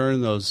can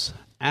turn those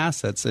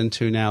assets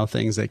into now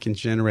things that can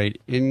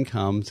generate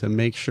income to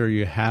make sure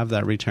you have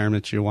that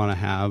retirement you want to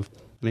have.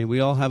 I mean, we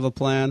all have a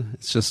plan.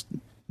 It's just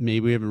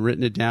maybe we haven't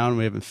written it down.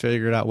 We haven't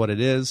figured out what it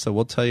is. So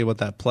we'll tell you what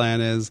that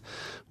plan is.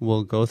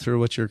 We'll go through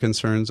what your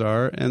concerns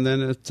are. And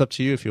then it's up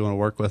to you if you want to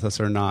work with us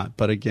or not.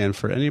 But again,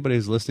 for anybody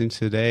who's listening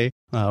today,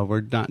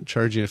 we're not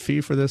charging a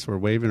fee for this. We're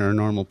waiving our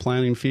normal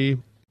planning fee.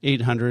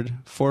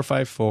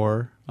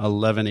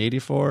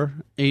 800-454-1184.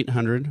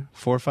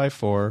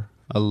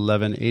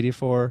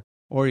 800-454-1184.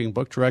 Or you can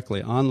book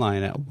directly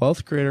online at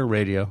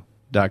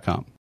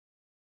wealthcreatorradio.com.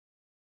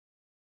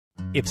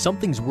 If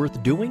something's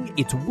worth doing,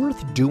 it's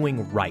worth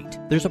doing right.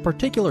 There's a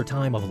particular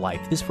time of life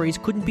this phrase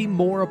couldn't be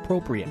more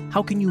appropriate.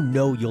 How can you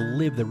know you'll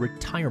live the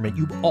retirement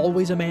you've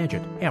always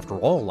imagined? After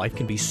all, life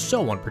can be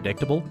so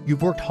unpredictable.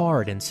 You've worked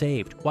hard and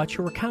saved. Watch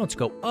your accounts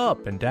go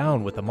up and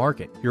down with the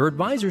market. Your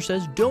advisor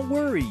says, don't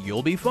worry,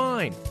 you'll be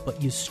fine.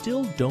 But you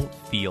still don't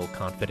feel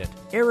confident.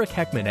 Eric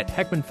Heckman at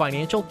Heckman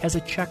Financial has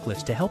a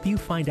checklist to help you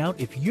find out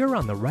if you're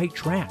on the right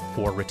track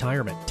for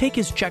retirement. Take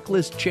his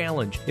checklist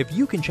challenge. If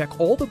you can check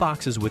all the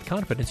boxes with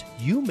confidence,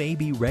 you may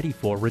be ready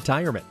for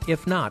retirement.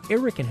 If not,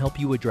 Eric can help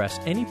you address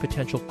any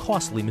potential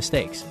costly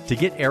mistakes. To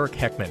get Eric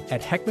Heckman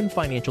at Heckman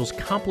Financial's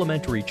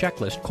complimentary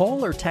checklist,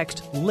 call or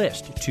text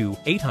LIST to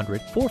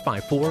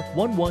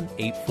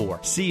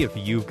 800-454-1184. See if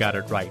you've got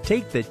it right.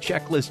 Take the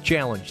checklist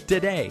challenge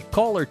today.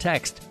 Call or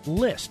text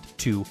LIST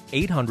to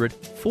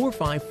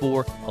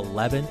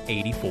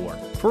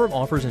 800-454-1184. Firm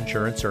offers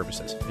insurance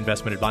services.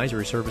 Investment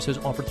advisory services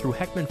offered through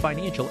Heckman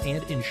Financial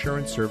and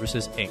Insurance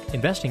Services, Inc.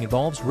 Investing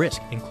involves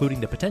risk,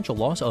 including the potential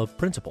loss of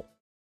principal.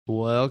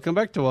 Welcome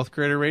back to Wealth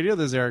Creator Radio.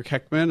 This is Eric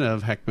Heckman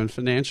of Heckman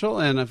Financial,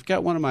 and I've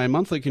got one of my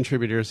monthly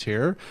contributors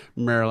here,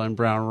 Marilyn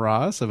Brown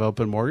Ross of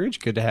Open Mortgage.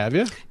 Good to have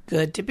you.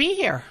 Good to be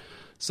here.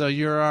 So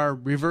you're our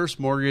reverse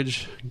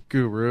mortgage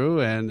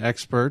guru and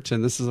expert,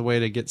 and this is a way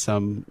to get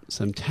some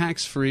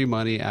tax-free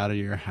money out of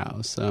your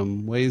house.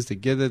 Some ways to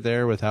get it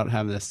there without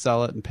having to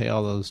sell it and pay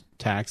all those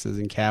taxes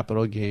and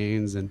capital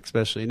gains, and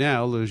especially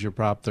now lose your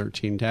Prop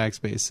 13 tax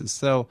basis.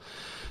 So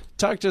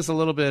talk to us a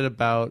little bit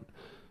about,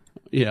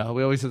 we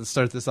always have to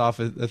start this off,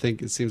 I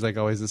think it seems like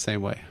always the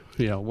same way.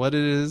 What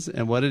it is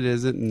and what it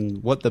isn't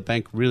and what the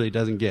bank really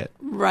doesn't get.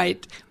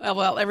 Right.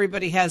 Well,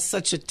 everybody has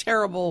such a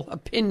terrible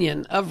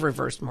opinion of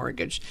reverse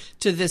mortgage.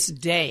 To this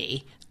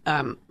day,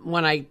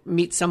 when I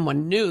meet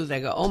someone new,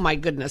 they go, oh, my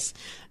goodness,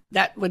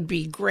 that would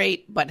be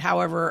great. But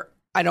however,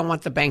 I don't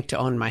want the bank to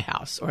own my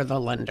house or the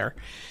lender.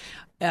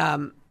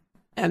 And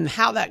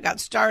how that got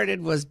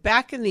started was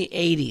back in the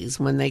 80s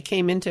when they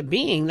came into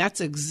being.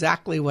 That's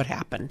exactly what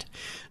happened.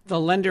 The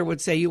lender would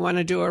say, you want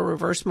to do a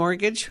reverse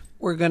mortgage?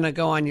 We're going to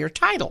go on your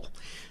title.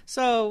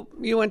 So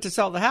you went to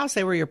sell the house.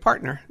 They were your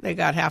partner. They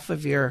got half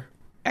of your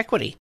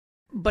equity.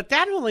 But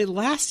that only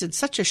lasted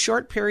such a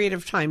short period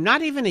of time,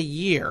 not even a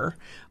year.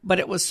 But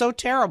it was so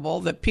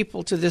terrible that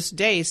people to this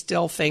day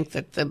still think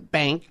that the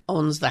bank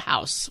owns the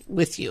house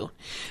with you.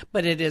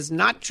 But it is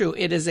not true.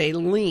 It is a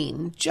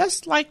lien,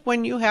 just like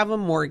when you have a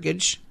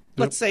mortgage,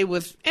 let's say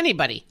with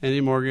anybody.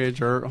 Any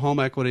mortgage or home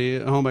equity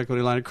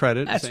line of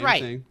credit. That's same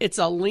right. thing. It's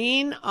a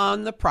lien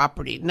on the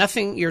property.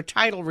 Nothing, your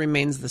title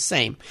remains the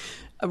same.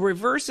 A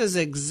reverse is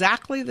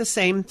exactly the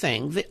same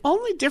thing. The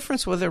only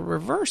difference with a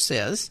reverse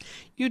is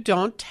you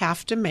don't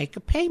have to make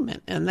a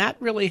payment. And that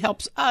really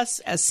helps us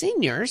as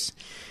seniors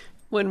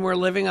when we're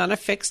living on a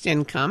fixed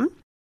income.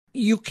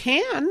 You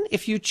can,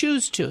 if you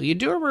choose to. You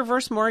do a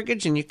reverse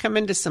mortgage and you come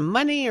into some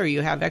money or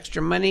you have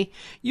extra money,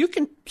 you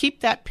can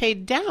keep that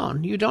paid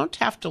down. You don't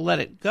have to let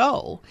it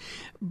go.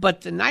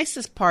 But the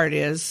nicest part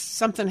is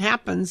something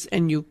happens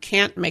and you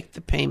can't make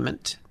the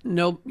payment.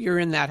 No, you're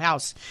in that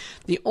house.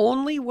 The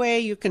only way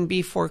you can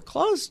be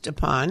foreclosed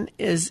upon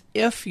is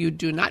if you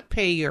do not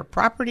pay your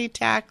property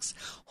tax,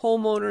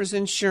 homeowner's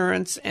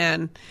insurance,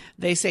 and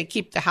they say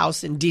keep the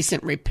house in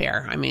decent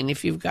repair. I mean,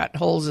 if you've got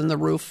holes in the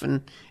roof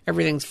and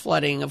everything's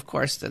flooding, of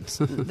course,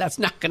 that's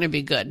not going to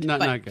be good.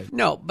 Not good.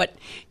 No, but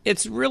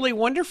it's really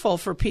wonderful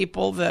for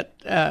people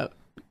that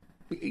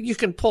you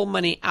can pull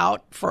money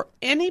out for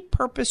any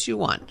purpose you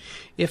want.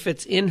 If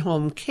it's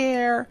in-home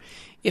care,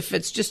 if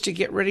it's just to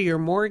get rid of your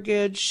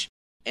mortgage,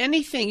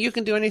 anything, you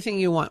can do anything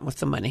you want with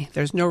the money.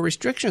 There's no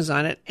restrictions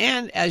on it.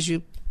 And as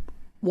you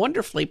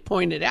wonderfully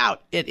pointed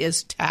out, it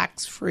is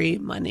tax-free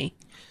money.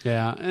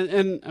 Yeah.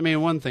 And I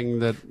mean, one thing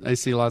that I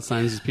see a lot of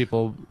times is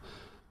people,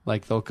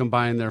 like, they'll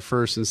combine their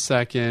first and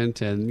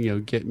second and,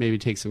 maybe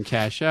take some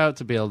cash out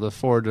to be able to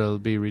afford to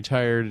be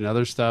retired and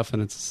other stuff.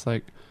 And it's just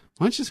like,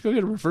 why don't you just go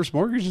get a reverse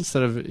mortgage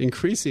instead of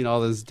increasing all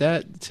this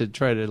debt to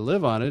try to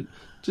live on it?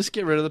 Just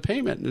get rid of the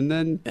payment.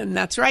 And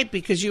that's right,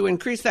 because you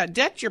increase that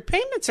debt, your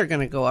payments are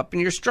going to go up,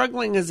 and you're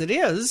struggling as it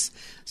is.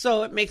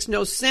 So it makes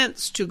no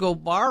sense to go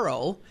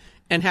borrow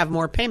and have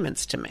more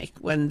payments to make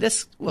when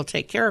this will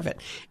take care of it.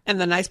 And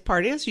the nice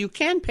part is you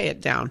can pay it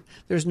down.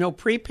 There's no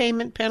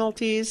prepayment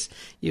penalties.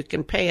 You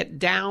can pay it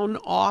down,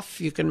 off.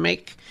 You come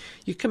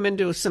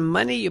into some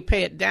money, you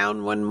pay it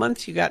down 1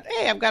 month,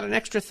 I've got an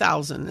extra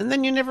 $1,000. And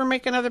then you never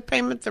make another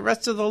payment the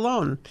rest of the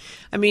loan.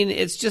 I mean,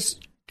 it's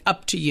just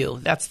up to you.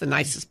 That's the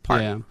nicest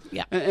part.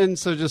 Yeah. And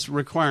so just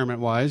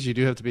requirement-wise, you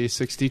do have to be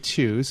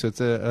 62, so it's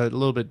a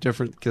little bit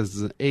different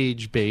because it's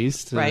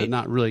age-based, right.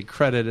 Not really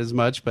credit as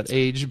much, but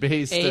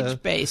age-based.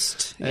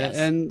 Age-based, yes.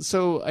 And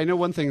so I know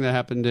one thing that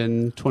happened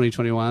in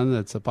 2021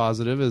 that's a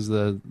positive is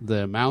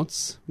the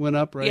amounts went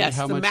up, right? Yes,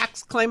 the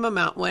max claim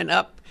amount went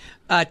up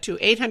to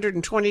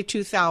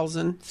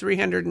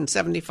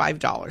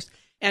 $822,375.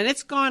 And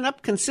it's gone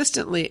up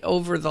consistently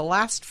over the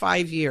last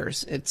 5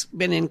 years. It's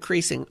been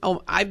increasing.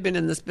 Oh, I've been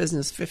in this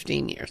business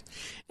 15 years.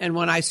 And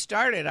when I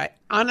started, I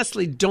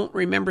honestly don't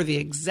remember the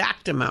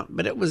exact amount,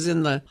 but it was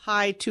in the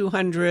high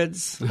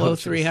 200s, low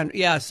 300s.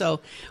 Yeah,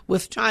 so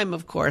with time,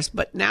 of course.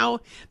 But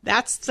now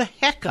that's the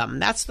HECM.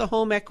 That's the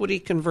home equity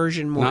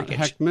conversion mortgage.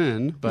 Not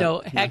Heckman, but...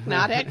 No,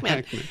 not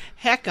Heckman.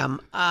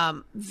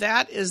 HECM.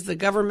 That is the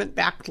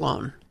government-backed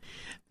loan.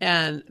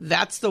 And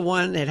that's the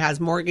one that has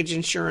mortgage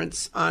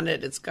insurance on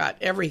it. It's got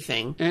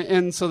everything.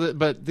 And so,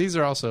 but these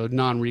are also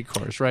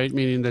non-recourse, right?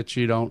 Meaning that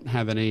you don't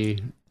have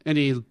any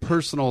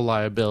personal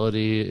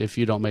liability if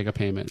you don't make a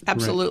payment.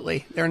 Absolutely.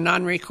 Right? They're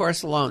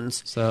non-recourse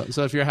loans. So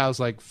if your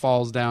house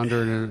falls down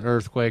during an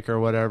earthquake or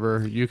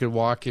whatever, you could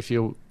walk if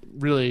you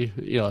really,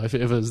 if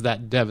it was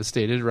that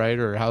devastated, right,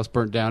 or a house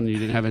burnt down and you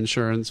didn't have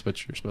insurance,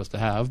 which you're supposed to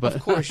have. But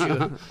of course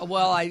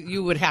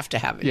you would have to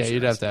have insurance. Yeah,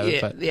 you'd have to have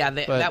it.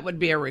 That would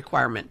be a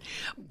requirement.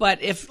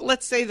 But if,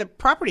 let's say, the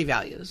property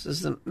values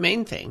is the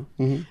main thing,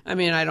 I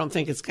mean, I don't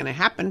think it's going to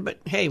happen, but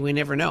hey, we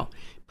never know.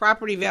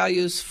 Property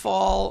values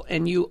fall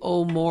and you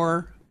owe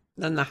more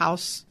than the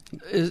house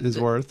is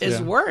worth. It's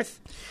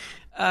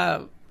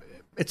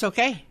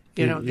okay.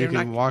 You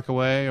can walk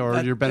away,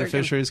 or your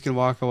beneficiaries can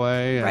walk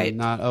away and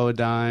not owe a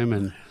dime.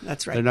 And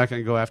that's right. They're not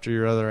going to go after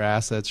your other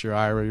assets, your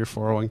IRA, your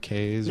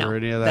 401ks, or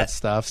any of that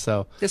stuff.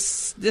 So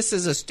this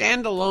is a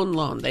standalone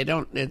loan.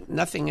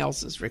 Nothing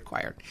else is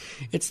required.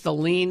 It's the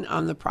lien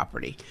on the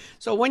property.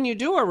 So when you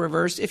do a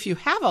reverse, if you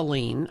have a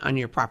lien on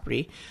your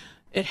property,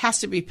 it has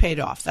to be paid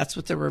off. That's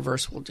what the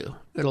reverse will do.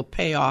 It'll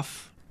pay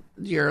off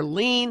your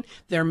lien.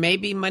 There may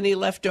be money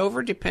left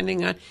over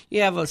depending on,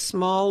 you have a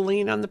small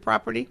lien on the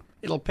property.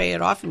 It'll pay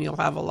it off and you'll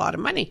have a lot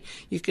of money.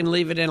 You can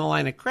leave it in a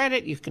line of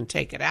credit. You can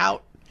take it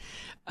out.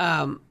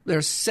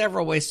 There's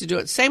several ways to do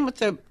it. Same with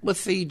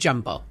the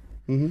jumbo.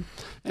 Mm-hmm.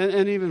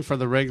 And even for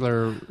the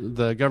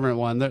government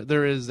one,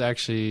 there is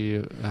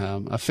actually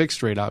a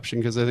fixed rate option,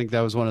 because I think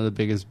that was one of the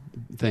biggest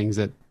things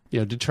that,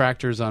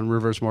 detractors on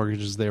reverse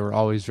mortgages, they were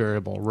always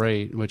variable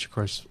rate, which of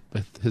course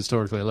with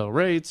historically low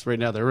rates, right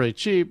now they're really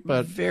cheap,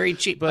 but very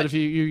cheap. But if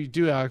you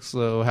do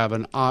also have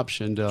an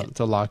option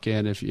to lock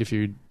in if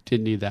you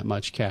didn't need that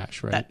much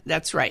cash, right?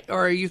 That's right.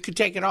 Or you could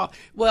take it all.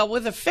 Well,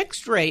 with a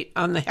fixed rate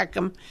on the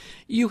HECM,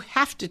 you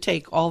have to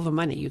take all the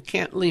money. You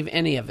can't leave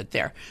any of it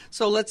there.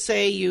 So let's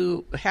say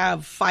you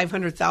have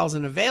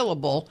 $500,000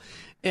 available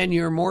and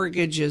your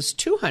mortgage is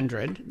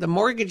 $200,000. The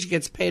mortgage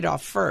gets paid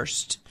off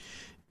first,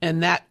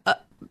 and that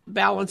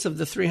balance of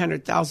the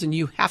 $300,000,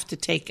 you have to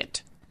take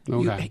it.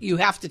 Okay. You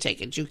have to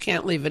take it. You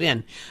can't leave it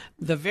in.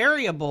 The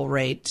variable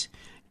rate,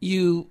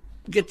 you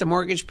get the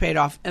mortgage paid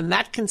off, and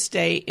that can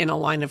stay in a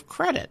line of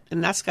credit,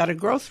 and that's got a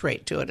growth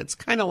rate to it. It's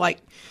kind of like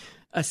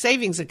a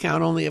savings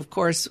account, only of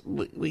course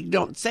we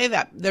don't say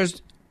that.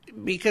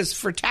 Because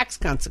for tax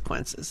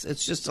consequences,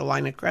 it's just a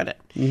line of credit.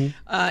 Mm-hmm.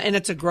 And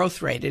it's a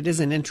growth rate. It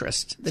isn't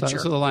interest.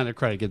 So the line of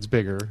credit gets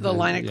bigger. The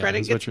line of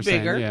credit gets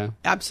bigger. Saying, yeah.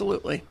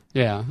 Absolutely.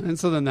 Yeah. And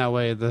so then that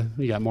way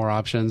you got more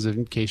options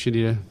in case you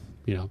need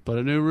put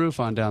a new roof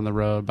on down the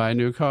road, buy a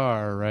new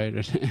car, right?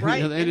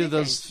 Right. Any of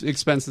those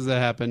expenses that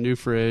happen, new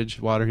fridge,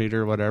 water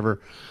heater,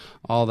 whatever,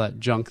 all that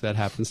junk that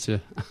happens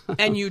to.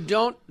 And you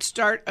don't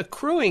start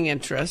accruing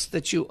interest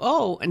that you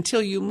owe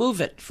until you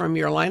move it from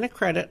your line of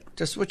credit.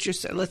 Just what you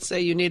said. Let's say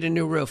you need a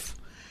new roof.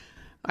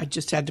 I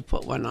just had to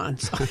put one on.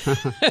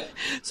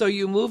 So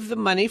you move the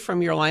money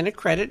from your line of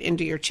credit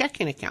into your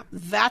checking account.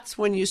 That's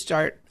when you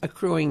start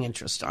accruing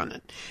interest on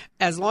it.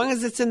 As long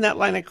as it's in that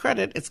line of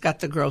credit, it's got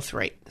the growth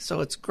rate.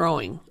 So it's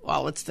growing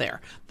while it's there.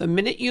 The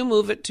minute you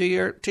move it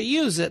to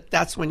use it,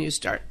 that's when you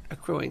start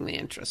accruing the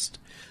interest.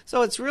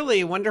 So it's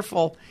really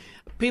wonderful.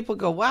 People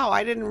go, wow,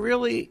 I didn't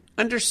really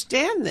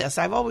understand this.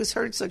 I've always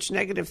heard such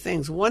negative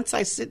things. Once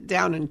I sit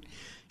down and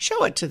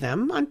show it to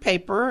them on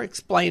paper,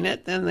 explain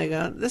it, then they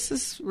go, this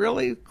is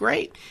really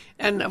great.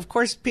 And of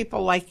course,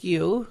 people like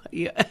you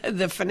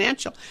the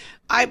financial,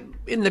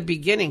 in the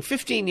beginning,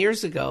 15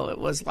 years ago, it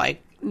was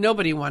like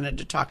nobody wanted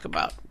to talk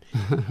about,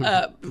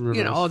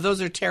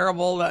 those are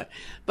terrible.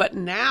 But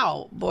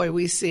now, boy,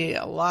 we see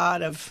a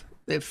lot of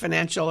the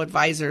financial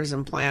advisors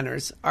and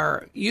planners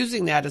are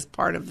using that as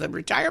part of the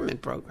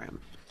retirement program.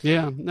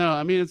 Yeah, no,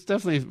 I mean, it's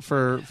definitely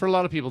for a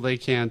lot of people, they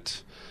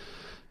can't,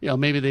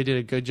 maybe they did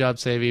a good job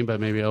saving, but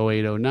maybe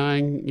 08,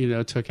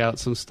 09, took out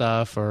some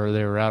stuff, or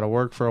they were out of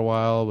work for a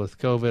while with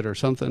COVID or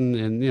something,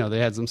 and, they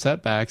had some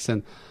setbacks.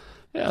 And,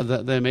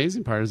 the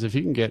amazing part is if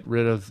you can get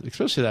rid of,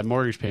 especially that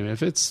mortgage payment,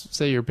 if it's,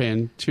 say you're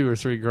paying $2,000 or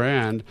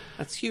 $3,000.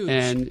 That's huge.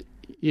 And,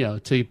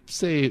 to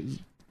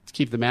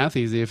keep the math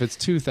easy, if it's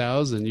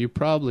 $2,000, you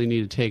probably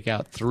need to take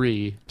out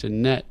 $3,000 to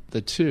net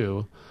the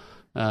 $2,000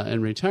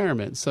 in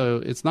retirement.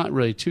 So it's not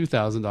really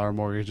 $2,000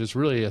 mortgage. It's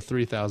really a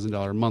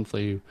 $3,000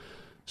 monthly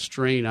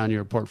strain on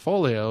your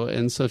portfolio.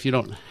 And so if you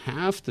don't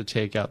have to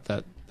take out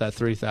that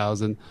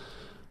 $3,000,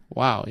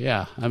 wow,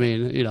 yeah. I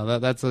mean,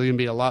 that's going to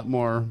be a lot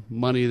more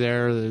money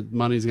there. The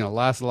money's going to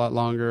last a lot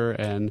longer,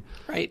 and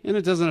right. And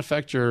it doesn't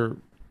affect your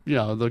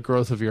the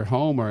growth of your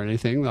home or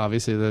anything.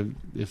 Obviously,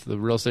 if the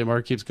real estate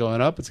market keeps going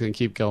up, it's going to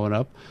keep going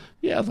up.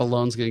 Yeah, the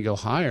loan's going to go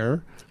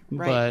higher.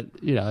 Right.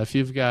 But, if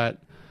you've got,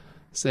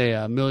 say,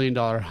 $1 million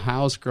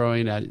house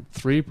growing at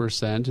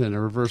 3% and a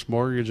reverse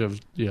mortgage of,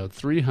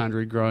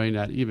 $300 growing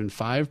at even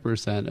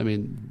 5%, I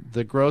mean,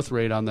 the growth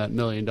rate on that $1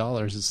 million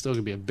is still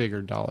going to be a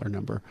bigger dollar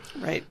number.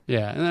 Right.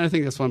 Yeah, and I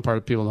think that's one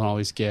part people don't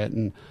always get.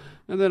 And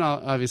then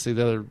obviously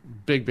the other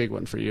big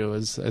one for you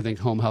is, I think,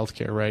 home health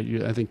care,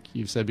 right? I think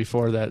you've said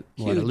before that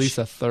at least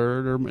a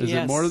third, or is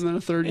it more than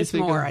a third? It's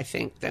more, I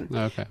think,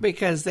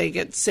 because they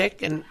get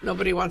sick and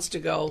nobody wants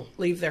to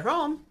leave their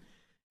home,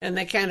 and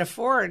they can't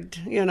afford,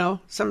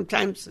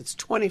 sometimes it's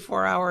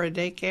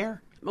 24-hour-a-day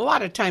care. A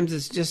lot of times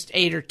it's just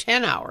 8 or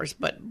 10 hours,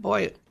 but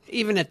boy,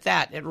 even at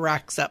that, it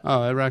racks up.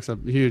 Oh, it racks up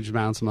huge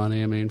amounts of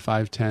money. I mean,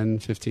 $5,000,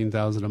 $10,000,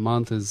 $15,000 a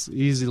month is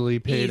easily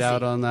paid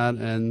out on that.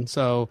 And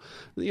so,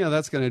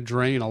 that's going to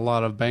drain a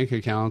lot of bank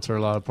accounts or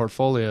a lot of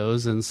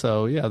portfolios. And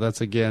so,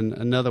 that's, again,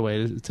 another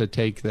way to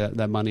take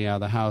that money out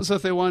of the house. So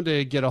if they wanted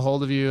to get a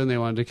hold of you and they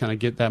wanted to kind of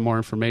get that more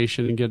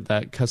information and get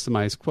that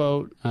customized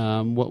quote,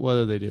 what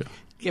do they do?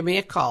 Give me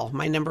a call.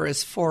 My number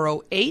is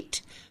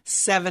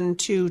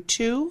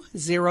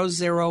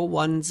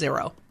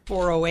 408-722-0010.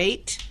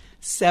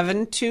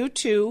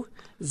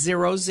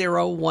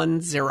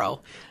 408-722-0010.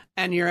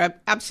 And you're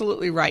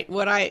absolutely right.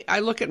 What I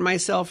look at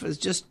myself as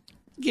just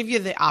give you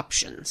the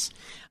options.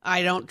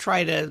 I don't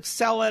try to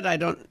sell it. I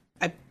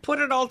put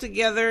it all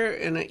together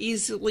in an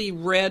easily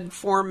read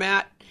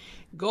format,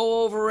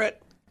 go over it,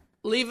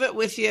 leave it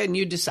with you, and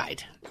you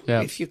decide.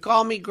 Yeah. If you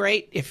call me,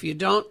 great. If you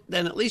don't,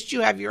 then at least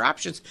you have your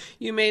options.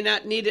 You may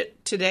not need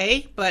it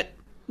today, but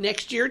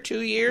next year,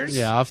 2 years.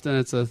 Yeah, often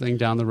it's a thing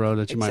down the road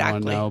that you might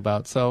want to know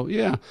about. So,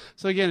 yeah.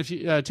 So, again, if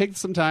you take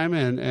some time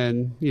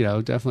and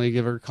definitely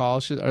give her a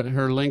call.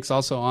 Her link's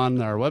also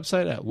on our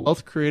website at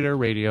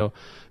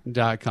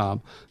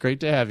wealthcreatorradio.com. Great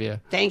to have you.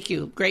 Thank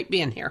you. Great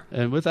being here.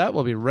 And with that,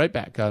 we'll be right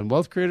back on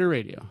Wealth Creator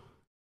Radio.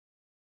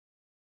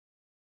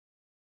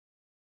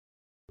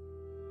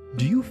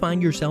 Do you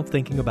find yourself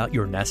thinking about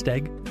your nest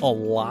egg a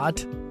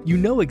lot? You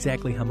know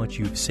exactly how much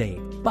you've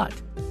saved, but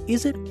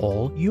is it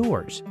all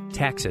yours?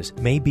 Taxes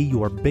may be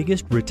your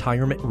biggest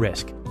retirement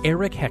risk.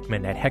 Eric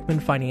Heckman at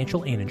Heckman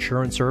Financial and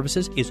Insurance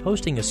Services is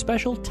hosting a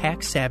special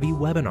tax-savvy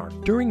webinar.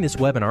 During this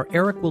webinar,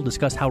 Eric will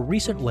discuss how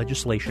recent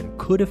legislation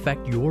could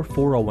affect your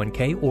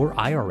 401k or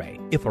IRA,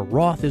 if a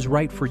Roth is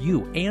right for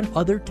you, and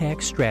other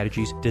tax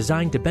strategies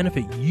designed to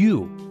benefit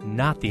you,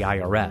 not the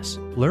IRS.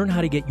 Learn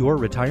how to get your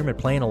retirement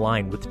plan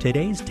aligned with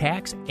today's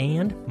tax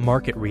and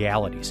market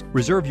realities.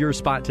 Reserve your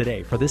spot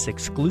today for this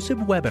exclusive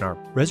webinar.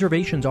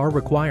 Reservations are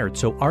required,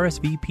 so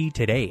RSVP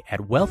today at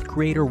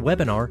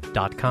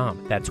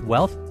wealthcreatorwebinar.com. That's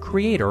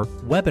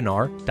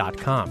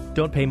wealthcreatorwebinar.com.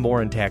 Don't pay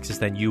more in taxes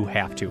than you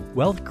have to.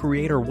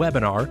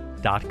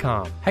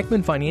 wealthcreatorwebinar.com.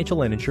 Heckman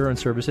Financial and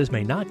Insurance Services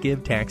may not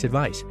give tax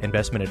advice.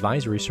 Investment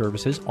advisory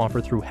services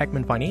offered through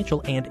Heckman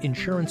Financial and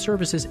Insurance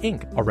Services,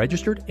 Inc., a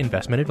registered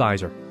investment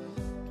advisor.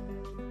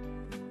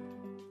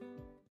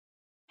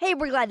 Hey,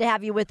 we're glad to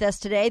have you with us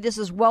today. This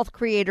is Wealth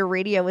Creator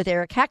Radio with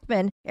Eric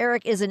Heckman.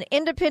 Eric is an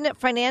independent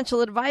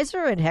financial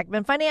advisor, and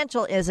Heckman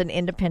Financial is an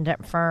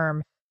independent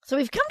firm. So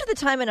we've come to the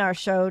time in our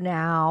show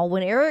now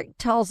when Eric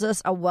tells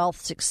us a wealth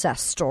success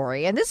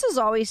story. And this is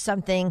always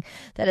something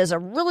that is a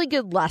really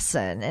good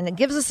lesson. And it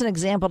gives us an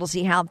example to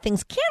see how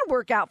things can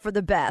work out for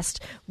the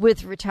best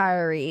with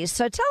retirees.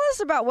 So tell us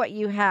about what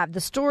you have,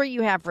 the story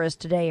you have for us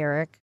today,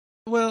 Eric.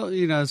 Well,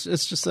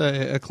 it's just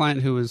a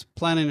client who was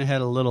planning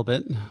ahead a little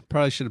bit.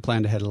 Probably should have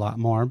planned ahead a lot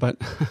more, but,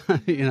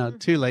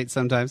 too late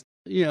sometimes.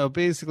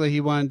 Basically he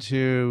wanted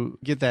to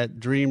get that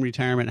dream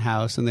retirement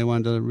house, and they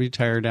wanted to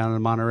retire down in the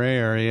Monterey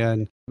area.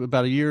 And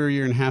about a year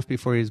and a half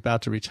before he was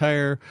about to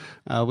retire,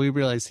 we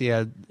realized he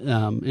had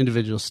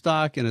individual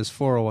stock in his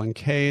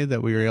 401k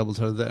that we were able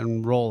to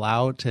then roll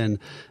out and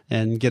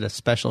get a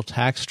special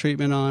tax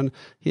treatment on.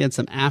 He had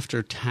some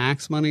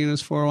after-tax money in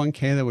his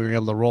 401k that we were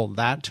able to roll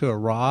that to a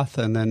Roth,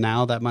 and then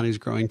now that money's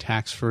growing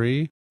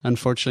tax-free.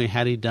 Unfortunately,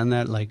 had he done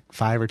that like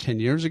 5 or 10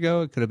 years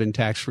ago, it could have been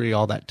tax-free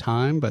all that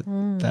time, but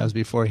that was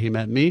before he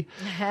met me.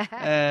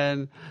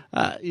 And,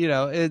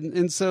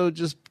 and so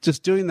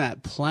just doing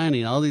that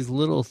planning, all these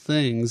little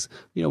things,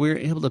 we were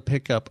able to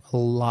pick up a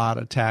lot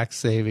of tax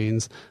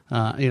savings,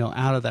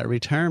 out of that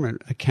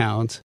retirement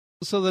account.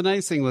 So the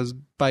nice thing was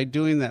by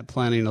doing that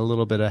planning a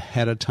little bit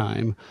ahead of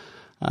time,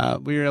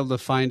 we were able to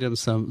find him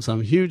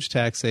some huge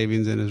tax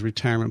savings in his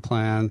retirement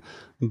plan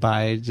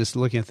by just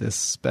looking at this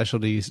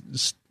specialty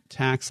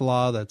tax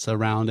law that's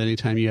around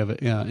anytime you have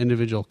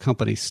individual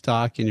company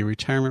stock in your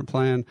retirement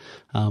plan.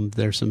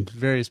 There's some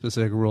very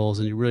specific rules,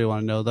 and you really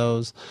want to know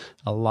those.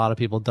 A lot of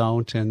people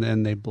don't,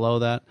 and they blow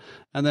that.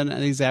 And then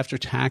these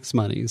after-tax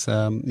monies.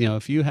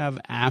 If you have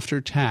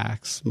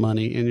after-tax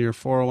money in your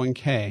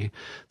 401k,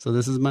 so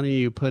this is money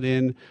you put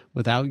in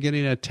without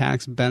getting a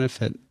tax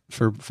benefit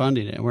for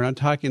funding it. We're not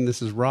talking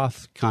this is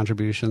Roth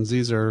contributions.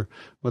 These are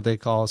what they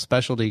call a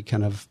specialty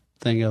kind of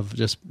thing of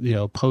just,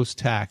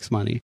 post-tax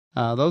money.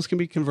 Those can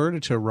be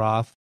converted to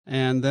Roth,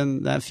 and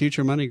then that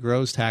future money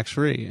grows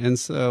tax-free. And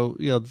so,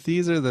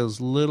 these are those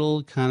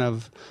little kind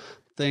of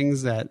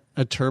things that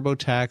a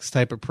TurboTax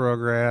type of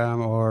program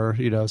or,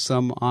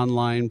 some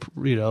online,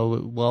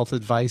 wealth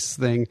advice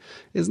thing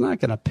is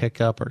not going to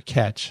pick up or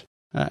catch.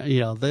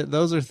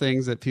 Those are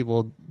things that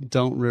people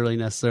don't really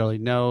necessarily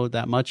know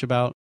that much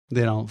about.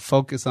 They don't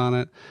focus on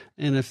it.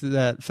 And if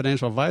that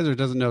financial advisor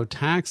doesn't know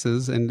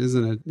taxes and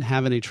doesn't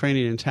have any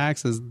training in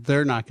taxes,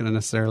 they're not going to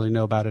necessarily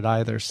know about it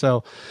either.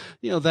 So,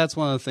 that's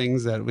one of the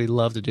things that we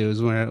love to do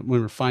is when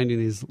we're finding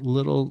these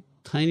little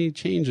tiny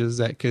changes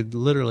that could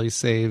literally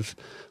save,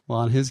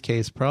 well, in his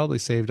case, probably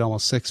saved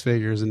almost 6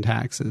 figures in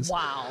taxes.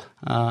 Wow.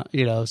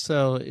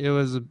 So it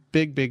was a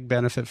big, big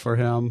benefit for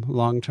him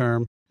long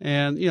term.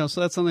 And,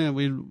 so that's something that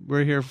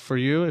we're here for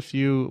you. If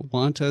you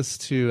want us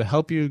to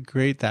help you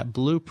create that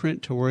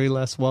blueprint to worry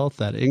less wealth,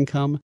 that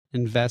income,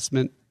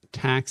 investment,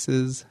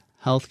 taxes,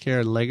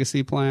 healthcare,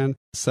 legacy plan.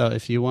 So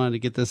if you wanted to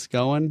get this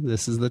going,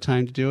 this is the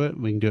time to do it.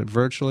 We can do it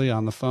virtually,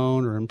 on the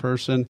phone, or in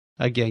person.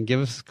 Again,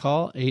 give us a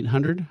call,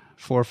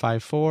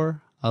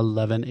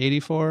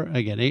 800-454-1184.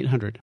 Again,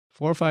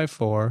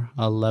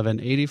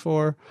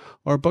 800-454-1184,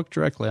 or book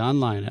directly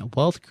online at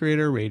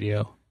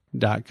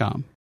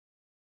wealthcreatorradio.com.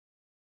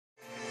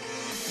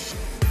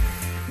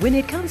 When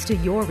it comes to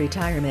your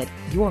retirement,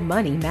 your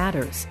money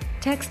matters.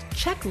 Text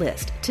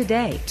CHECKLIST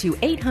today to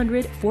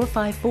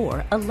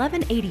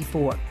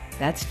 800-454-1184.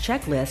 That's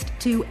CHECKLIST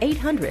to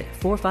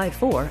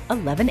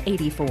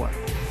 800-454-1184.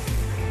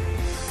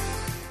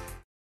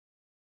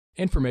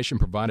 Information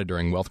provided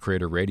during Wealth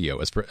Creator Radio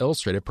is for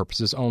illustrative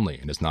purposes only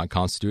and does not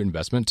constitute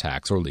investment,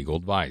 tax, or legal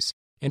advice.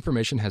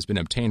 Information has been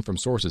obtained from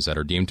sources that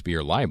are deemed to be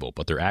reliable,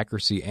 but their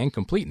accuracy and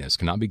completeness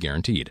cannot be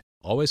guaranteed.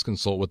 Always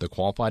consult with a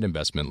qualified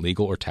investment,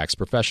 legal, or tax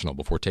professional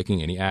before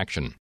taking any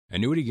action.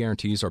 Annuity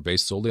guarantees are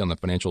based solely on the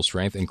financial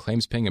strength and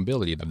claims-paying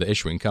ability of the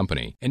issuing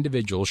company.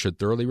 Individuals should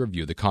thoroughly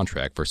review the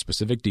contract for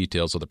specific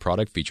details of the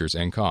product features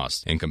and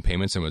costs. Income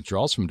payments and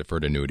withdrawals from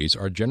deferred annuities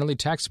are generally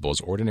taxable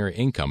as ordinary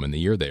income in the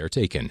year they are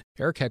taken.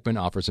 Eric Heckman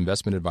offers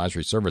investment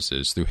advisory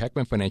services through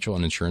Heckman Financial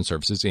and Insurance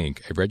Services,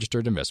 Inc., a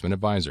registered investment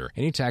advisor.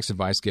 Any tax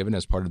advice given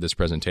as part of this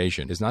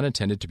presentation is not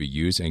intended to be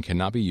used and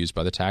cannot be used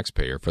by the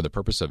taxpayer for the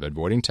purpose of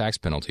avoiding tax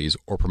penalties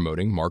or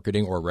promoting,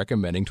 marketing, or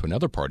recommending to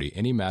another party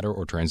any matter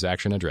or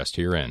transaction addressed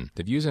herein.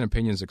 The views and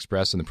opinions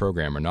expressed in the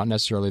program are not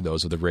necessarily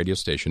those of the radio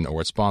station or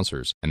its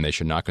sponsors, and they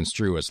should not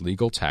construe as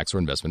legal, tax, or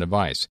investment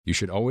advice. You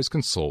should always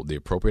consult the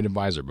appropriate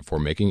advisor before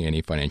making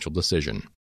any financial decision.